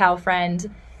to propel,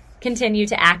 friend. Continue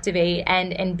to activate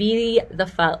and be the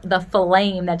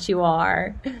flame that you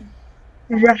are.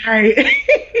 Right.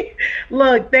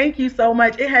 Look, thank you so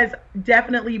much. It has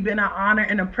definitely been an honor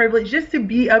and a privilege just to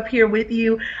be up here with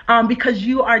you because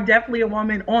you are definitely a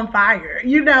woman on fire,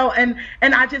 you know, and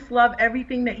I just love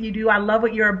everything that you do. I love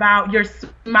what you're about. Your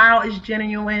smile is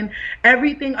genuine.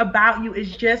 Everything about you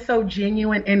is just so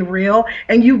genuine and real.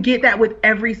 And you get that with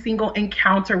every single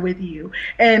encounter with you.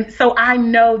 And so I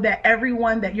know that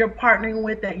everyone that you're partnering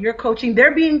with, that you're coaching,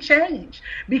 they're being changed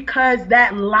because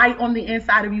that light on the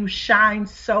inside of you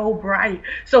shines so bright.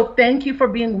 So thank you for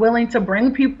being willing to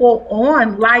bring people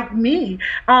on like me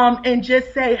and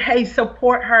just say, hey,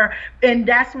 support her. And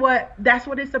that's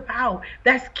what it's about.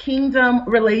 That's kingdom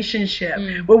relationship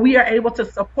where we are able to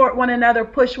support one another,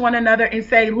 push one another, and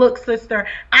say, look, sister,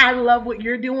 I love what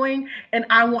you're doing and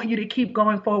I want you to keep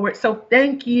going forward. So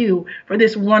thank you for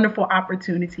this wonderful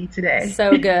opportunity today.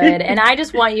 So good. And I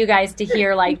just want you guys to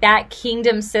hear, like, that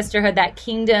kingdom sisterhood, that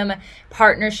kingdom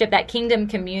partnership, that kingdom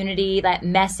community, that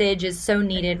message is so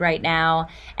needed right now.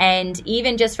 And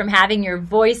even just from having your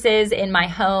voices in my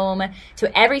home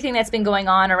to everything that's been going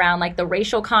on around, like, the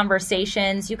racial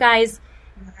conversations, you guys,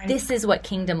 this is what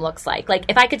kingdom looks like. Like,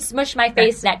 if I could smush my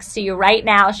face next to you right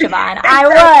now, Chavon, I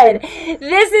would.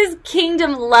 This is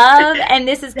kingdom love, and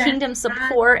this is kingdom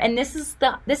support, and this is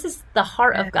the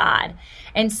heart of God.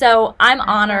 And so I'm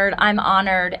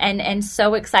honored and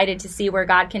so excited to see where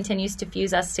God continues to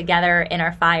fuse us together in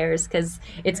our fires, because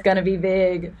it's going to be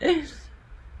big.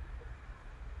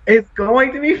 It's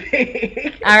going to be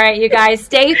big. All right, you guys,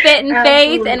 stay fit in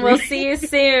faith, and we'll Absolutely. see you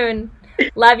soon.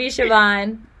 Love you,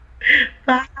 Chavon.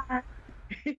 Bye.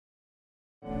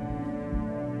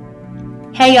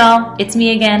 Hey y'all, it's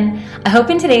me again. I hope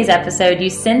in today's episode you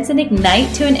sense an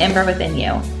ignite to an ember within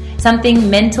you. Something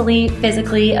mentally,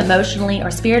 physically, emotionally,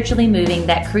 or spiritually moving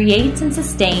that creates and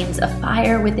sustains a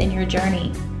fire within your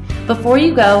journey. Before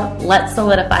you go, let's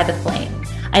solidify the flame.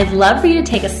 I'd love for you to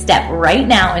take a step right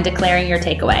now in declaring your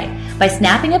takeaway. By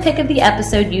snapping a pic of the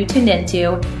episode you tuned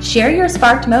into, share your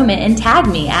sparked moment and tag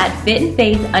me at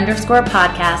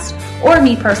fitandfaith_podcast or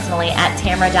me personally at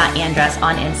tamara.andress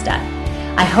on Insta.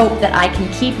 I hope that I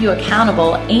can keep you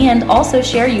accountable and also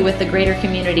share you with the greater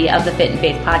community of the Fit and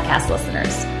Faith podcast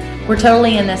listeners. We're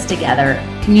totally in this together.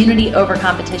 Community over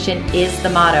competition is the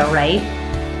motto, right?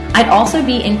 I'd also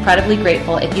be incredibly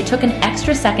grateful if you took an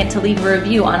extra second to leave a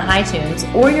review on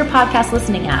iTunes or your podcast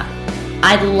listening app.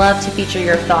 I'd love to feature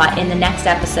your thought in the next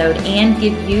episode and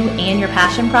give you and your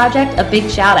passion project a big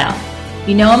shout out.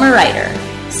 You know I'm a writer,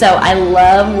 so I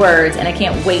love words and I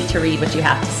can't wait to read what you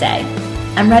have to say.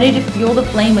 I'm ready to fuel the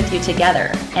flame with you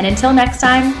together. And until next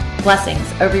time, blessings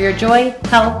over your joy,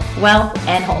 health, wealth,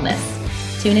 and wholeness.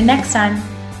 Tune in next time.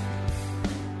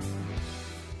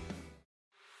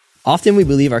 Often we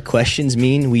believe our questions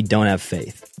mean we don't have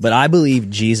faith, but I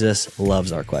believe Jesus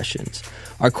loves our questions.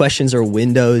 Our questions are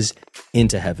windows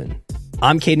into heaven.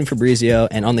 I'm Caden Fabrizio,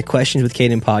 and on the Questions with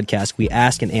Caden podcast, we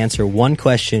ask and answer one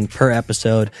question per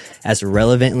episode as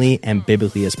relevantly and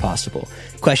biblically as possible.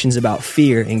 Questions about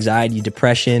fear, anxiety,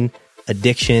 depression,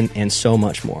 addiction, and so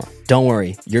much more. Don't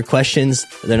worry, your questions,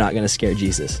 they're not going to scare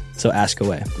Jesus, so ask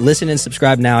away. Listen and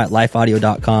subscribe now at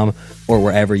lifeaudio.com or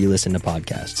wherever you listen to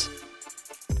podcasts.